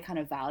that Dolly kind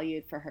of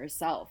valued for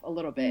herself a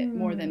little bit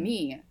more than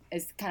me.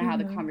 Is kind of how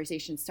the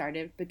conversation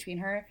started between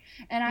her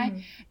and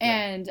I.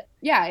 And,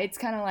 yeah, it's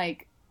kind of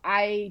like,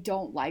 I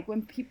don't like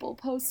when people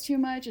post too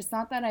much. It's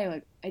not that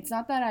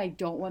I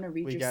don't want to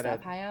read your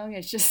stuff, Hayoung.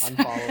 It's just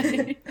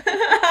unfollow me.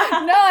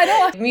 No, I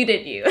don't.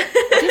 Muted you.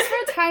 Just for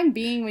a time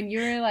being, when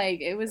you were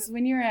like, it was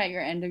when you were at your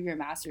end of your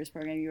master's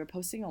program, you were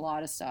posting a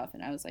lot of stuff,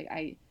 and I was like,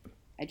 I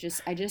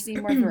just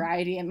need more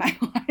variety in my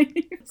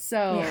life.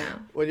 So Yeah.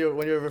 When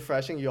you're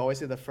refreshing, you always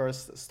see the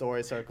first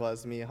story circle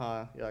as me,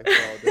 huh? You're like,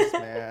 oh, this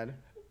man.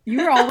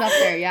 you were all up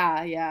there,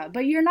 yeah.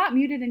 But you're not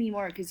muted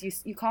anymore because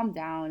you calmed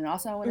down, and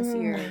also I want to see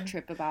your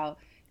trip about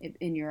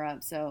in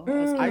Europe. So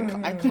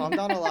I calmed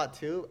down a lot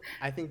too.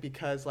 I think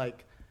because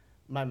like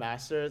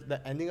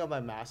the ending of my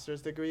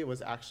master's degree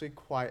was actually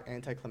quite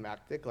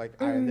anticlimactic.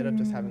 Like I ended up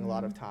just having a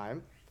lot of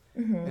time,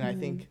 and I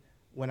think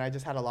when I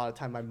just had a lot of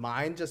time, my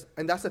mind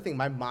and that's the thing,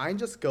 my mind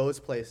just goes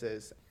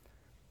places.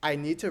 I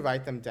need to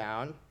write them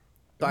down,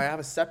 so I have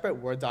a separate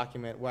Word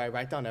document where I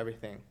write down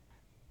everything.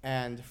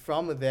 And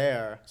from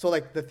there, so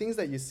like the things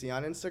that you see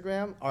on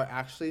Instagram are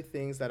actually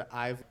things that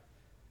I've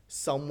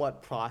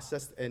somewhat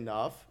processed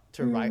enough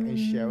to write and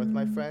share with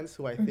my friends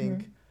who I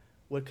think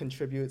would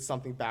contribute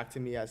something back to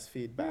me as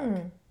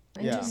feedback.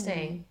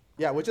 Interesting.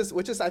 Yeah, which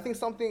is I think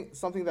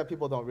something that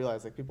people don't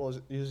realize. Like people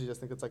usually just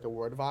think it's like a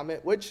word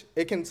vomit, which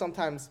it can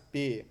sometimes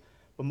be,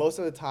 but most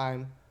of the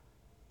time,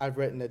 I've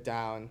written it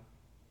down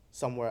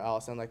somewhere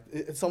else, and like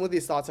some of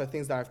these thoughts are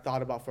things that I've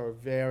thought about for a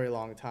very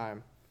long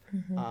time.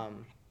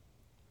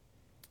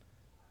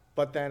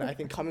 But then I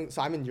think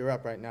so I'm in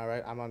Europe right now,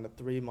 right? I'm on a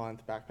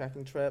 3-month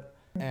backpacking trip,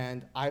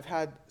 and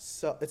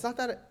it's not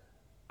that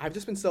I've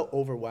just been so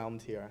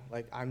overwhelmed here.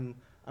 Like I'm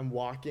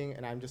walking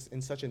and I'm just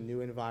in such a new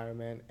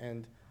environment,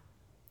 and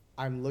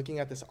I'm looking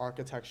at this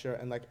architecture,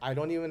 and like I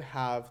don't even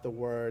have the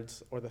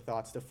words or the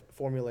thoughts to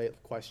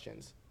formulate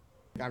questions.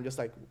 I'm just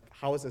like,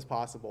 how is this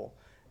possible?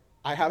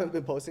 I haven't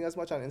been posting as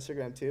much on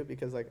Instagram too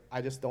because like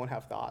I just don't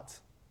have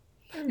thoughts.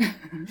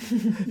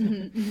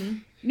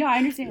 No, I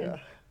understand.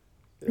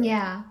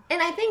 Yeah.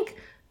 And I think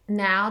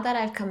now that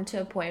I've come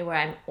to a point where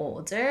I'm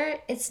older,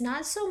 it's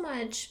not so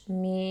much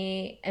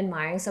me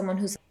admiring someone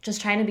who's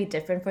just trying to be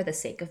different for the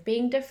sake of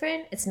being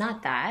different. It's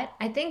not that.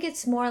 I think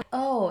it's more,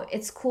 oh,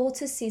 it's cool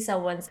to see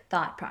someone's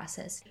thought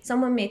process.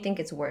 Someone may think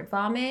it's word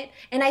vomit.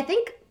 And I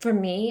think for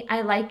me,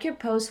 I like your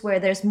posts where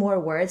there's more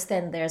words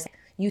than there's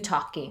you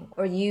talking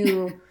or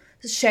you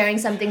sharing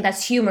something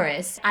that's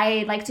humorous.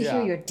 I like to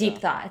hear your deep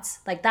thoughts.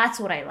 Like that's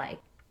what I like.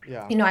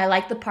 Yeah. You know, I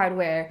like the part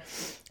where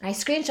I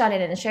screenshotted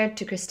it and shared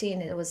to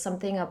Christine. It was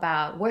something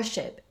about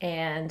worship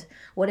and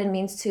what it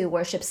means to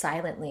worship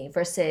silently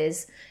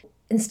versus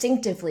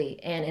instinctively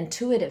and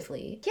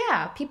intuitively.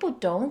 Yeah, people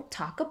don't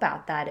talk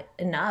about that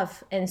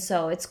enough. And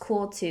so it's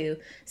cool to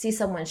see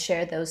someone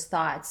share those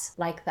thoughts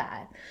like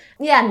that.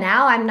 Yeah,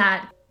 now I'm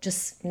not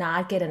just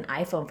not get an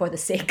iPhone for the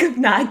sake of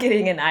not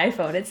getting an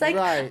iPhone. It's like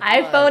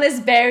iPhone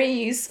is very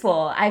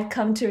useful. I've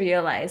come to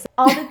realize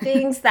all the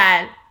things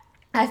that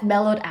I've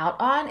mellowed out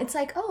on. It's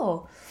like,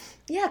 oh,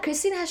 yeah,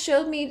 Christine has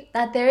showed me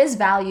that there is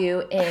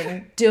value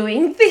in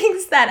doing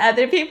things that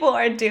other people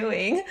are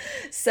doing.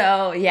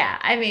 So, yeah,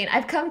 I mean,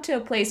 I've come to a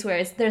place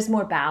where there's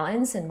more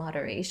balance and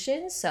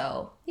moderation.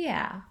 So,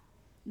 yeah.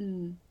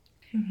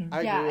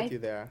 I agree with you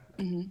there.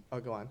 Oh,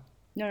 go on.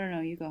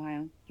 No, you go,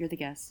 Hyung. You're the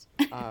guest.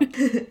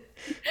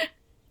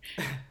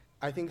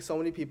 I think so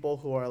many people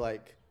who are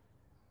like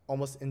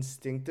almost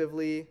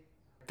instinctively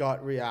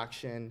gut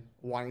reaction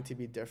wanting to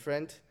be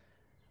different,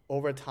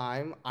 over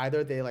time,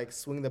 either they like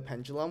swing the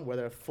pendulum where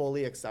they're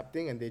fully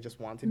accepting and they just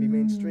want to be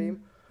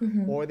mainstream,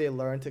 or they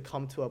learn to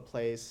come to a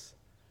place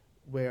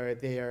where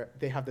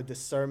they have the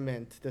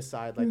discernment to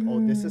decide like,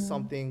 oh, this is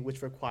something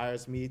which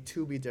requires me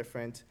to be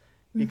different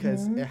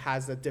because it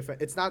has a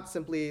different, it's not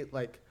simply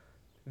like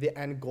the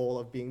end goal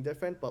of being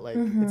different, but like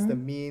it's the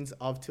means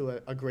of to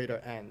a greater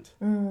end.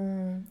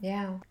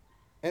 Yeah.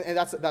 And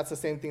that's the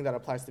same thing that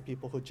applies to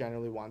people who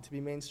generally want to be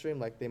mainstream.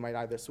 Like they might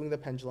either swing the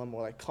pendulum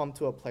or like come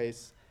to a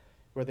place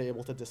where they're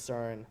able to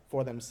discern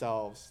for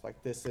themselves,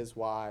 like this is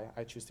why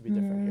I choose to be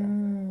different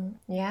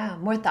here. Yeah,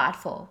 more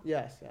thoughtful.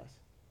 Yes.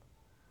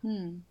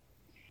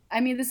 I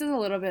mean, this is a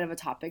little bit of a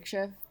topic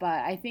shift, but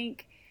I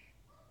think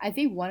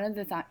one of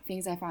the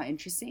things I found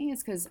interesting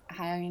is because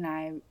Hyung and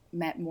I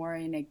met more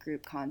in a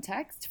group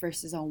context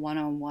versus a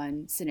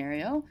one-on-one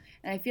scenario.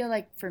 And I feel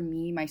like for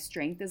me, my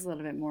strength is a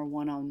little bit more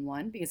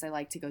one-on-one because I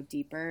like to go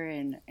deeper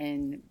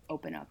and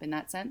open up in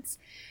that sense.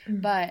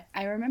 But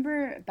I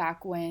remember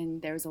back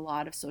when there was a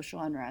lot of social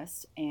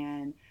unrest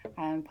and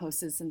Hyung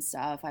posted some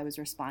stuff, I was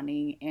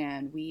responding,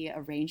 and we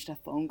arranged a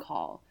phone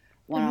call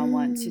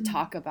one-on-one to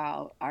talk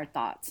about our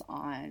thoughts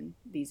on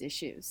these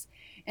issues.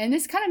 And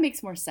this kind of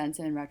makes more sense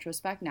in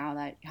retrospect now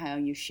that how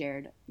you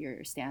shared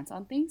your stance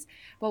on things.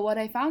 But what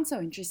I found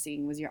so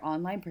interesting was your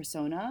online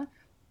persona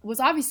was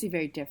obviously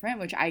very different,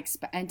 which I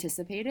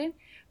anticipated,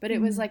 but it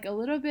was like a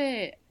little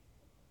bit,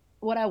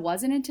 what I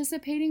wasn't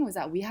anticipating was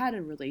that we had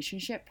a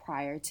relationship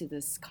prior to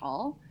this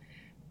call,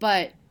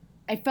 but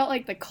I felt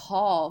like the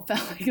call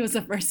felt like it was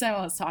the first time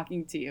I was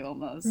talking to you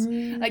almost.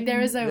 Like there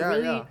was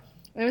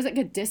there was like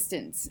a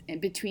distance in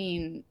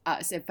between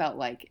us, it felt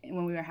like,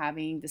 when we were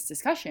having this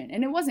discussion.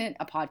 And it wasn't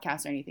a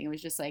podcast or anything. It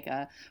was just like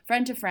a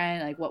friend to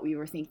friend, like what we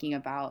were thinking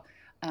about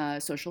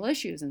social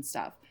issues and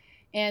stuff.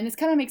 And this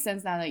kind of makes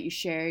sense now that you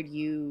shared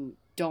you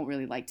don't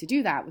really like to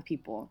do that with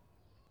people.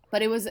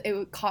 But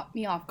it caught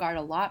me off guard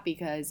a lot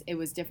because it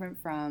was different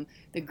from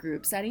the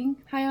group setting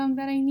Hyung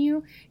that I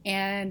knew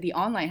and the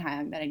online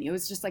Hyung that I knew. It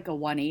was just like a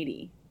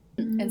 180.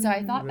 And so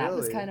I thought that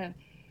was kind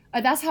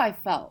of, that's how I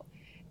felt.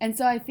 And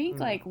so I think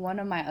like one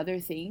of my other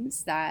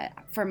things that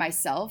for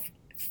myself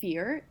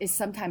fear is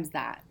sometimes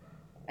that.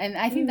 And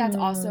I think that's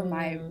also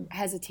my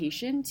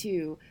hesitation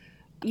to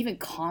even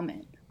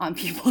comment on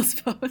people's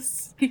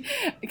posts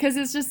because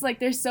it's just like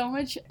there's so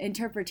much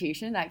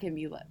interpretation that can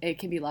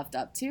be left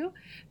up to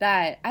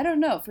that I don't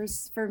know.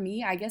 For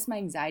me, I guess my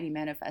anxiety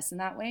manifests in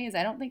that way is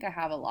I don't think I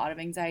have a lot of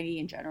anxiety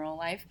in general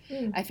life.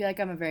 I feel like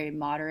I'm a very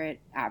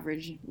moderate,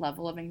 average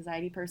level of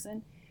anxiety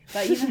person.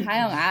 But even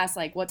Hyung asked,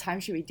 like, what time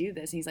should we do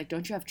this? And he's like,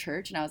 don't you have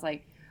church? And I was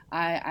like,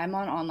 I'm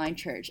on online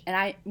church.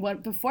 And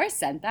before I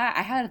sent that,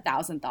 I had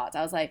 1,000 thoughts.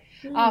 I was like,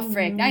 oh,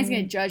 frick, now he's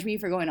going to judge me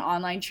for going to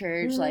online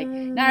church. Like,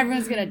 now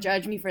everyone's going to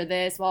judge me for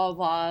this, blah,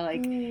 blah, blah.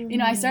 Like, you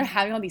know, I started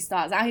having all these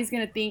thoughts. Now he's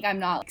going to think I'm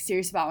not like,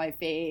 serious about my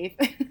faith.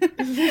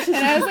 And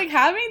I was like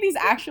having these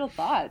actual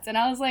thoughts. And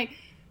I was like,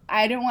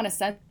 I didn't want to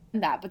send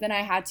that, but then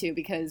I had to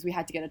because we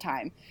had to get a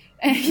time.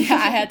 And yeah,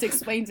 I had to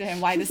explain to him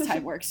why this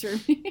time works for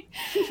me.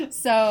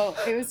 So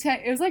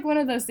it was like one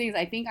of those things.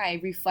 I think I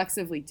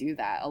reflexively do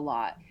that a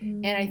lot.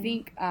 And I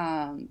think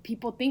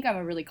people think I'm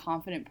a really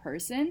confident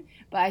person,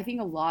 but I think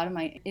a lot of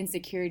my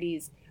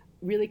insecurities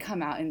really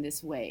come out in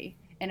this way.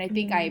 And I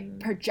think I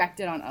project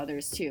it on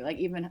others too. Like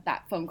even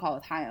that phone call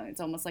with Hyung, it's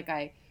almost like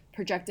I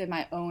projected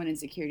my own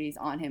insecurities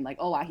on him. Like,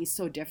 oh wow, he's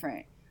so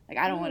different. Like,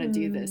 I don't want to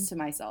do this to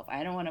myself.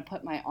 I don't want to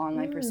put my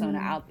online persona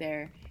out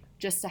there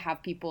just to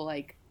have people,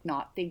 like,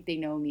 not think they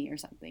know me or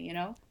something, you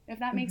know? If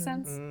that makes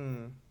sense.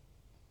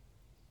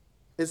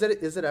 Is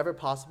it ever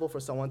possible for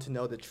someone to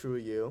know the true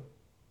you?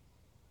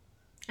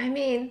 I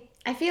mean,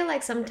 I feel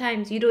like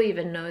sometimes you don't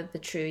even know the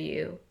true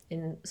you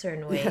in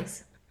certain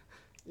ways.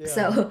 Yeah.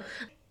 So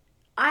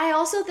I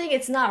also think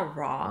it's not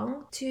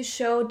wrong to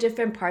show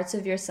different parts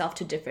of yourself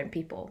to different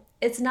people.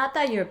 It's not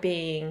that you're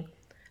being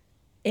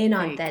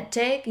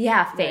inauthentic,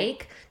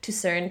 fake to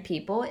certain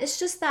people. It's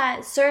just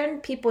that certain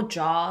people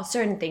draw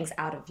certain things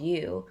out of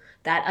you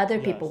that other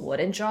people Yes.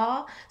 wouldn't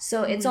draw.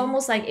 So it's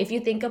almost like if you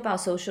think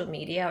about social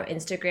media or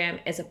Instagram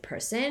as a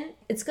person,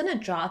 it's going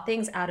to draw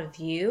things out of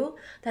you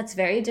that's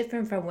very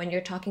different from when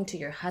you're talking to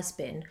your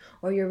husband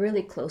or your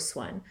really close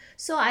one.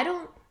 So I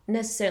don't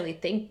necessarily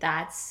think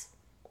that's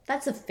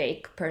a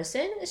fake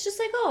person. It's just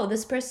like, oh,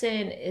 this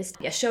person is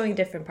showing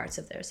different parts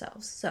of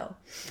themselves. So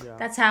Yeah.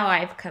 that's how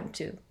I've come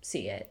to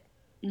see it.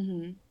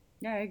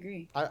 Yeah, I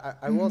agree.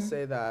 I will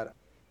say that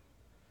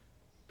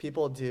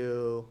people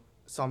do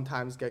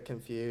sometimes get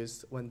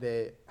confused when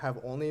they have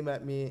only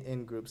met me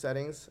in group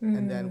settings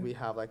and then we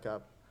have like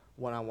a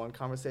one-on-one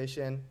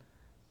conversation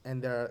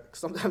and they're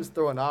sometimes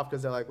thrown off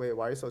because they're like, wait,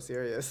 why are you so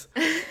serious?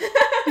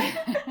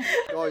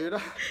 Oh, you're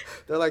not.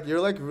 They're like,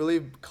 you're like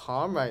really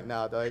calm right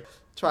now. They're like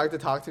trying to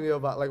talk to me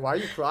about like, why are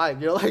you crying?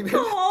 You're like this.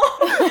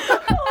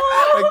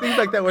 Like things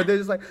like that where they're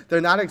just like,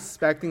 they're not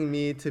expecting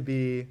me to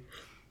be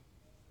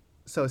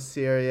so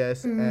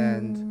serious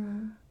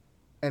and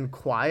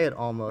quiet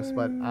almost,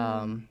 but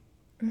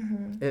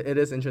it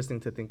is interesting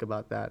to think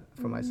about that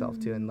for myself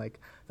too, and like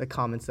the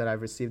comments that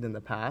I've received in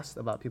the past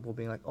about people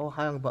being like, oh,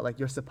 Hayoung, but like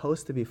you're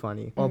supposed to be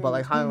funny. Oh, but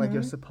like Hayoung, like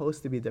you're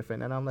supposed to be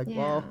different. And I'm like,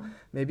 well,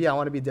 maybe I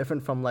want to be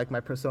different from like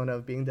my persona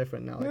of being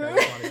different now. Like I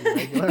just want to be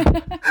regular.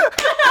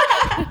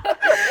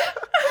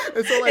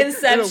 And so, like,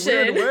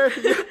 Inception.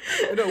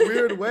 in a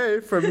weird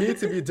way, for me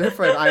to be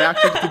different, I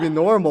actually have to be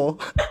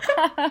normal.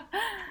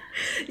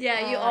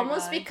 Yeah, you my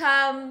almost God.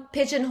 become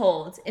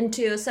pigeonholed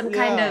into some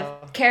kind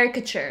of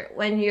caricature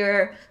when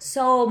you're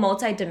so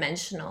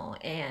multidimensional,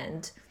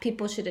 and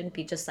people shouldn't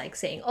be just like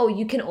saying, oh,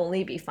 you can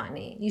only be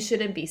funny. You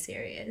shouldn't be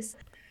serious.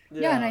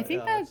 Yeah, and I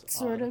think that it's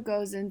sort odd. of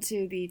goes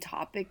into the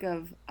topic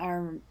of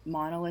our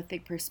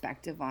monolithic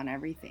perspective on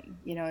everything.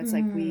 You know, it's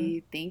like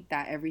we think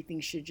that everything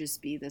should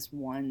just be this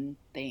one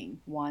thing,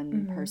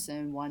 one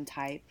person, one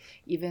type.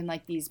 Even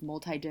like these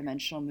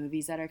multi-dimensional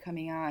movies that are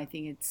coming out, I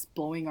think it's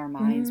blowing our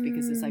minds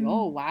because it's like,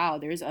 oh, wow,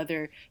 there's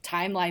other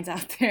timelines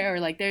out there, or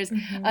like there's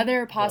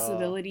other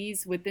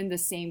possibilities within the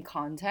same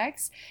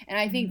context. And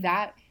I think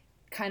that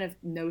kind of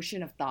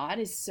notion of thought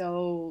is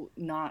so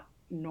not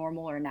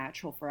normal or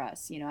natural for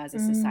us, you know, as a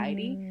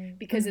society,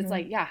 because it's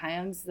like, yeah,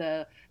 Hayoung's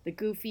the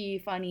goofy,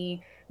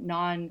 funny,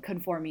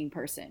 non-conforming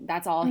person.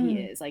 That's all he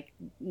is. Like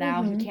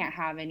now he can't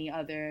have any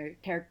other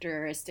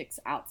characteristics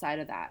outside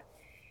of that.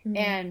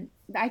 And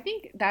I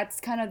think that's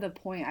kind of the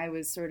point I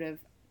was sort of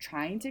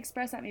trying to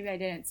express, that maybe I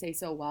didn't say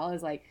so well,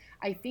 is like,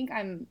 I think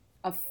I'm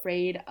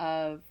afraid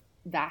of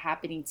that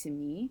happening to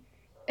me.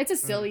 It's a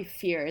silly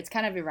fear. It's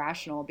kind of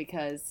irrational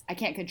because I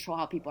can't control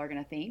how people are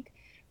going to think.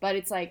 But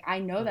it's like, I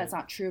know that's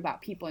not true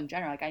about people in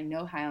general. Like, I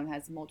know Hayoung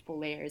has multiple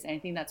layers. And I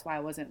think that's why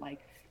it wasn't like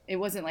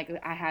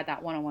I had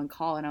that one-on-one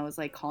call and I was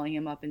like calling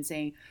him up and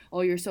saying,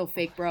 oh, you're so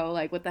fake, bro.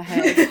 Like, what the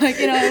heck? Like,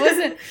 you know, it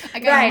wasn't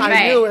like,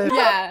 I knew it.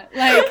 yeah.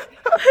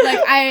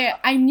 Like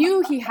I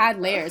knew he had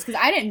layers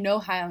because I didn't know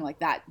Hayoung like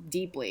that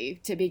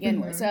deeply to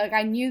begin with. So like,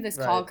 I knew this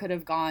call could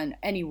have gone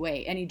any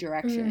way, any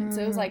direction.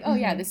 So it was like, oh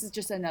yeah, this is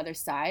just another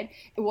side.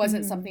 It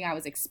wasn't something I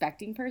was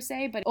expecting per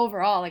se, but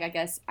overall, like, I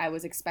guess I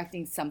was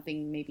expecting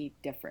something maybe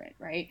different.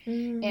 Right.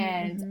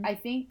 And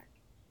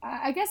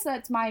I guess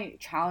that's my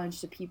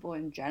challenge to people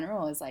in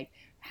general, is like,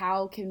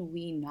 how can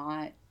we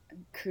not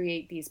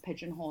create these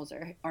pigeonholes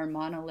or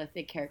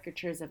monolithic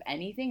caricatures of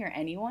anything or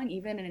anyone,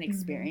 even an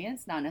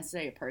experience, not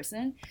necessarily a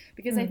person?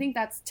 Because I think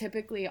that's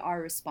typically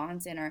our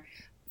response in our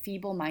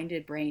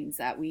feeble-minded brains,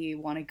 that we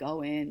want to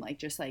go in, like,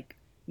 just like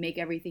make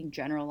everything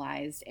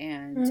generalized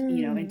and,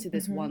 you know, into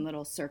this one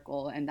little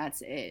circle, and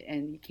that's it.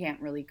 And you can't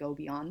really go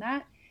beyond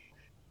that.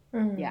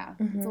 Yeah,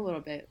 it's a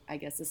little bit, I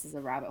guess this is a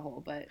rabbit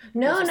hole, but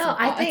No, those are some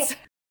I thoughts.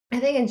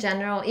 think in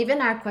general,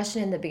 even our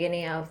question in the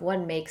beginning of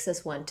what makes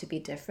us want to be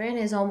different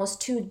is almost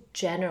too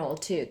general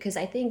too, because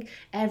I think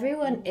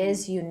everyone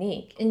is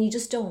unique and you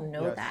just don't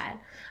know Yes. that.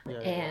 Yeah.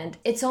 And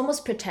it's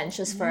almost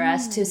pretentious for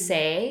us to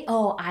say,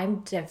 oh, I'm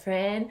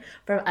different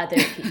from other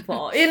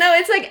people. You know,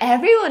 it's like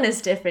everyone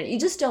is different. You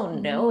just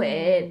don't know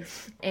it.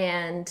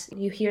 And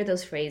you hear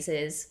those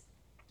phrases,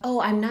 oh,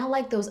 I'm not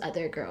like those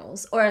other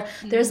girls. Or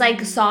there's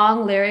like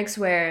song lyrics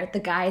where the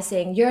guy is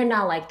saying, you're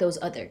not like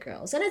those other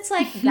girls. And it's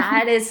like,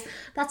 that's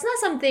not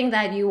something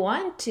that you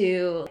want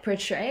to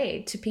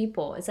portray to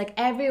people. It's like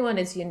everyone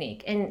is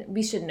unique and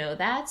we should know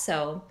that.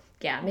 So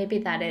yeah, maybe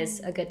that is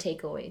a good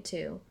takeaway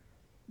too.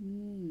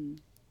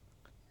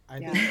 I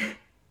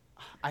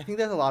think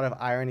there's a lot of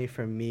irony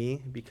for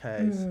me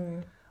because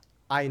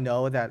I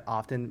know that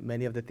often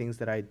many of the things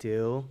that I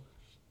do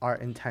are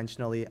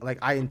intentionally, like,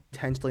 I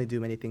intentionally do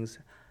many things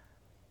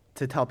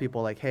to tell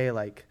people, like, hey,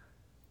 like,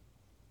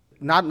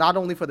 not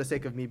only for the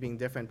sake of me being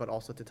different, but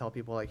also to tell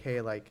people, like,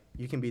 hey, like,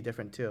 you can be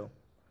different too,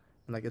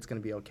 and like, it's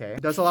gonna be okay.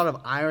 There's a lot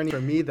of irony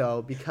for me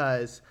though,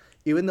 because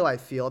even though I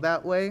feel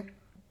that way,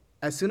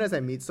 as soon as I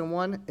meet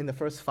someone, in the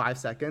first 5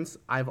 seconds,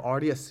 I've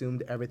already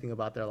assumed everything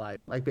about their life.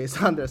 Like,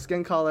 based on their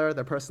skin color,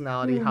 their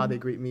personality, how they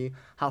greet me,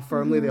 how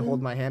firmly they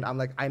hold my hand, I'm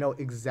like, I know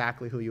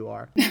exactly who you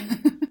are.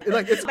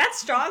 Like, it's That's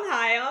strong,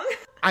 Hayoung.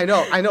 I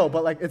know,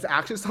 but like it's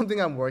actually something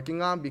I'm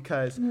working on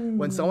because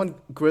when someone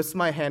grips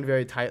my hand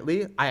very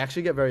tightly, I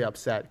actually get very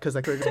upset because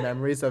like there's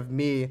memories of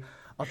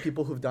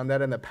people who've done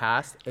that in the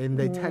past, and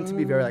they tend to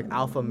be very like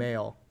alpha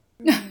male.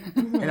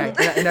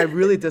 and I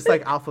really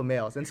dislike alpha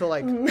males, and so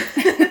like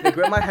they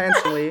grip my hand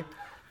slowly,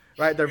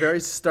 right? They're very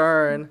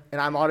stern, and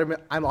I'm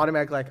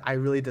automatic like I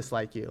really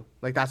dislike you.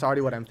 Like that's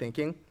already what I'm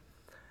thinking.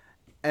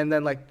 And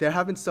then like there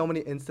have been so many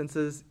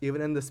instances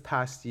even in this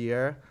past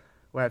year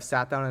where I've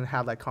sat down and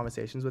had like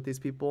conversations with these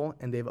people,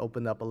 and they've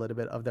opened up a little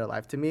bit of their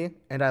life to me,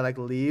 and I like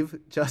leave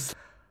just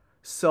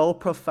so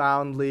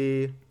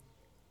profoundly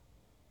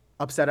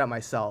upset at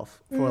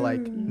myself for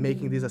like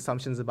making these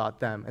assumptions about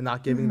them and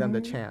not giving them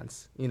the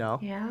chance, you know?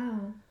 Yeah.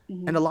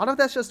 And a lot of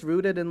that's just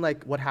rooted in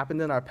like what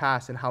happened in our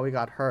past and how we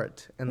got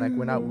hurt, and like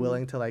we're not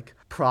willing to like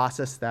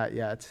process that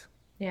yet.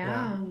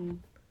 Yeah.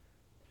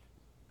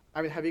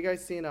 I mean, have you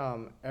guys seen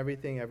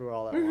Everything Everywhere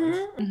All at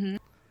Once?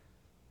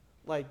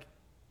 Like,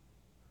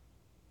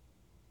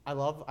 I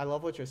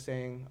love what you're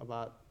saying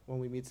about when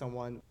we meet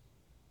someone,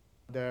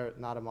 they're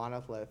not a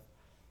monolith.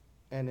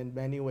 And in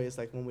many ways,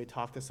 like when we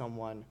talk to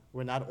someone,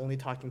 we're not only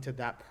talking to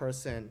that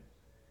person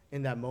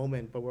in that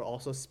moment, but we're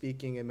also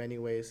speaking in many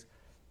ways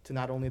to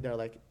not only their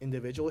like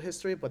individual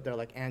history, but their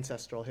like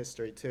ancestral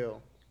history too.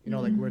 You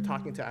know, like we're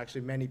talking to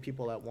actually many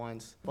people at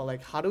once. But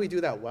like, how do we do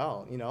that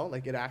well? You know,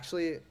 like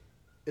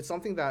it's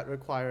something that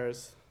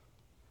requires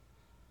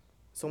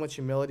so much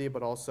humility,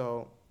 but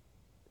also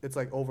it's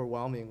like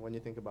overwhelming when you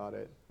think about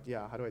it.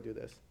 Yeah, how do I do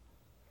this?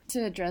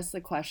 To address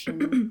the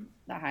question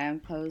that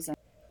Hyung posed,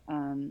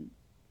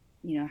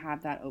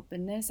 have that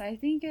openness, I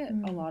think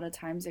a lot of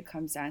times it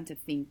comes down to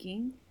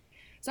thinking.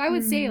 So I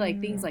would say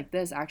like things like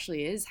this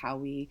actually is how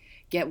we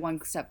get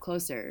one step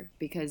closer,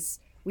 because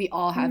we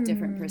all have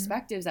different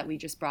perspectives that we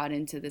just brought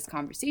into this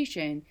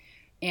conversation.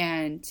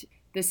 And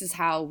this is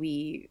how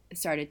we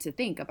started to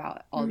think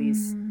about all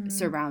these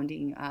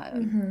surrounding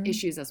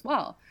issues as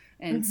well.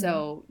 And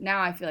so now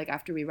I feel like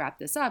after we wrap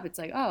this up, it's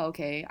like, oh,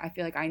 okay, I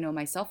feel like I know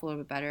myself a little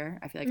bit better.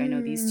 I feel like I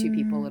know these two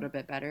people a little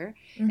bit better.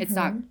 It's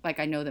not like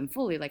I know them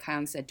fully. Like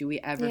Hyung said, do we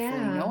ever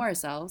fully know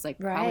ourselves? Like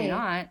probably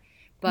not.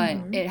 But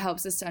it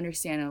helps us to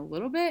understand a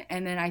little bit.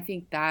 And then I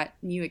think that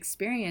new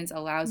experience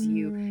allows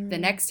you, the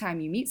next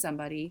time you meet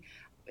somebody,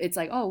 it's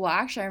like, oh, well,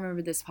 actually, I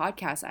remember this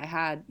podcast I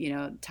had,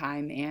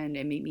 time, and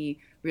it made me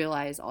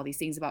realize all these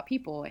things about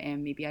people,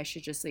 and maybe I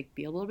should just like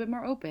be a little bit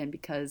more open,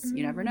 because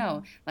you never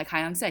know. Like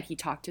Hyung said, he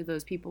talked to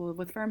those people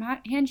with firm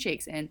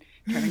handshakes, and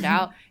turned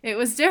out it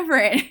was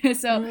different.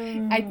 So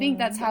I think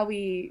that's how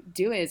we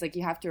do it, is like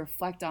you have to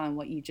reflect on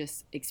what you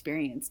just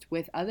experienced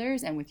with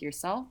others and with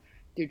yourself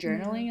through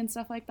journaling and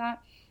stuff like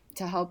that,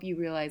 to help you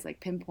realize, like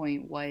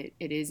pinpoint what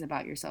it is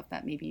about yourself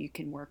that maybe you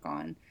can work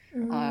on,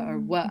 or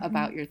what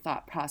about your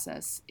thought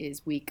process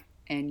is weak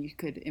and you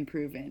could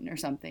improve in, or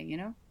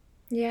something,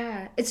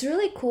 Yeah, it's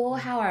really cool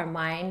how our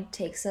mind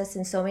takes us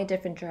in so many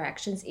different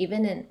directions,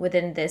 even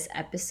within this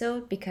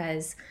episode,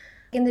 because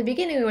in the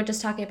beginning we were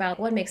just talking about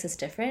what makes us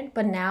different,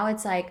 but now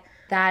it's like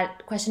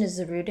that question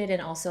is rooted in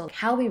also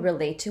how we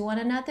relate to one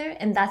another,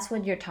 and that's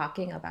what you're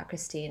talking about,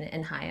 Christine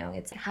and Hyung.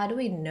 It's how do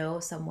we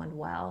know someone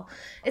well?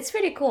 It's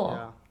pretty cool.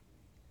 Yeah.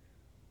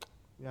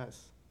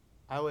 Yes,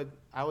 I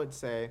would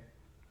say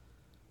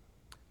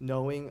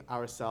knowing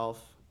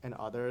ourselves and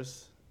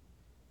others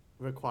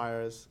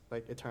requires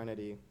like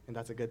eternity, and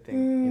that's a good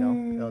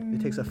thing.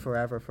 It takes a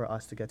forever for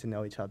us to get to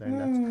know each other,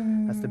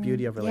 and that's the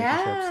beauty of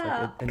relationships.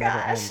 Yeah. Like, it never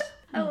ends.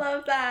 I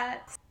love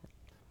that.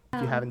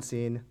 If you haven't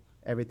seen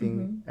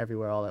Everything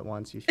Everywhere All at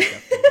Once, you should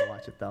definitely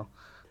watch it though.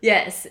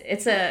 Yes,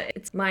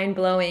 it's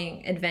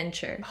mind-blowing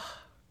adventure.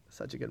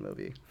 Such a good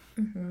movie.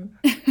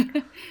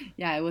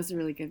 Yeah, it was a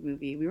really good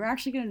movie. We were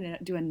actually going to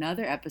do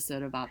another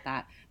episode about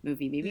that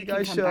movie. Maybe You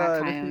guys should.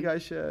 Back, you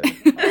guys should.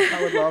 I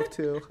would love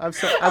to. I have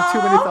too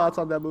many thoughts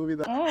on that movie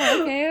though.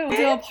 Oh, okay. We'll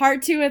do a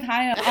part 2 with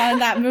Hyung on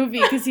that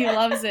movie, because he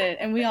loves it,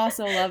 and we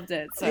also loved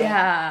it. So.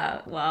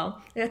 Yeah,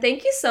 well,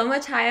 thank you so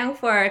much, Hyung,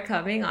 for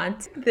coming on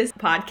to this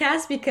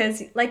podcast,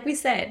 because like we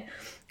said,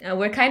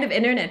 we're kind of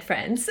internet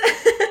friends.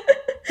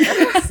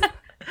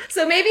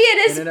 So maybe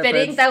it is Internet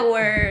fitting friends. that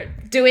we're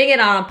doing it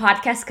on a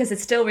podcast, because it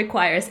still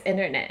requires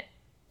internet.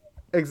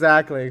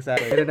 Exactly.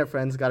 Internet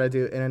friends gotta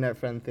do internet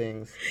friend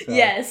things. So.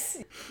 Yes.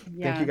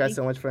 Yeah, Thank you guys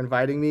so much for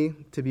inviting me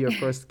to be your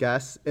first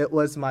guest. It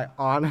was my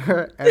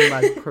honor and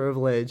my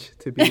privilege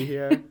to be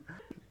here.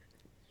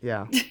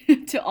 Yeah.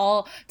 to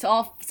all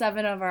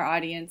 7 of our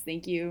audience,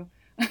 thank you.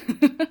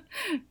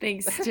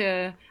 Thanks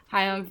to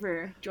Hyung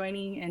for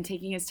joining and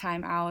taking his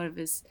time out of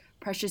his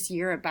precious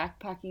year of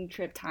backpacking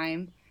trip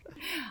time.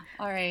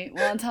 All right.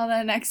 Well, until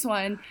the next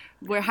one,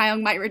 where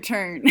Hyung might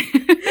return.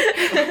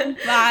 Bye.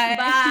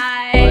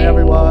 Bye. Bye,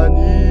 everyone.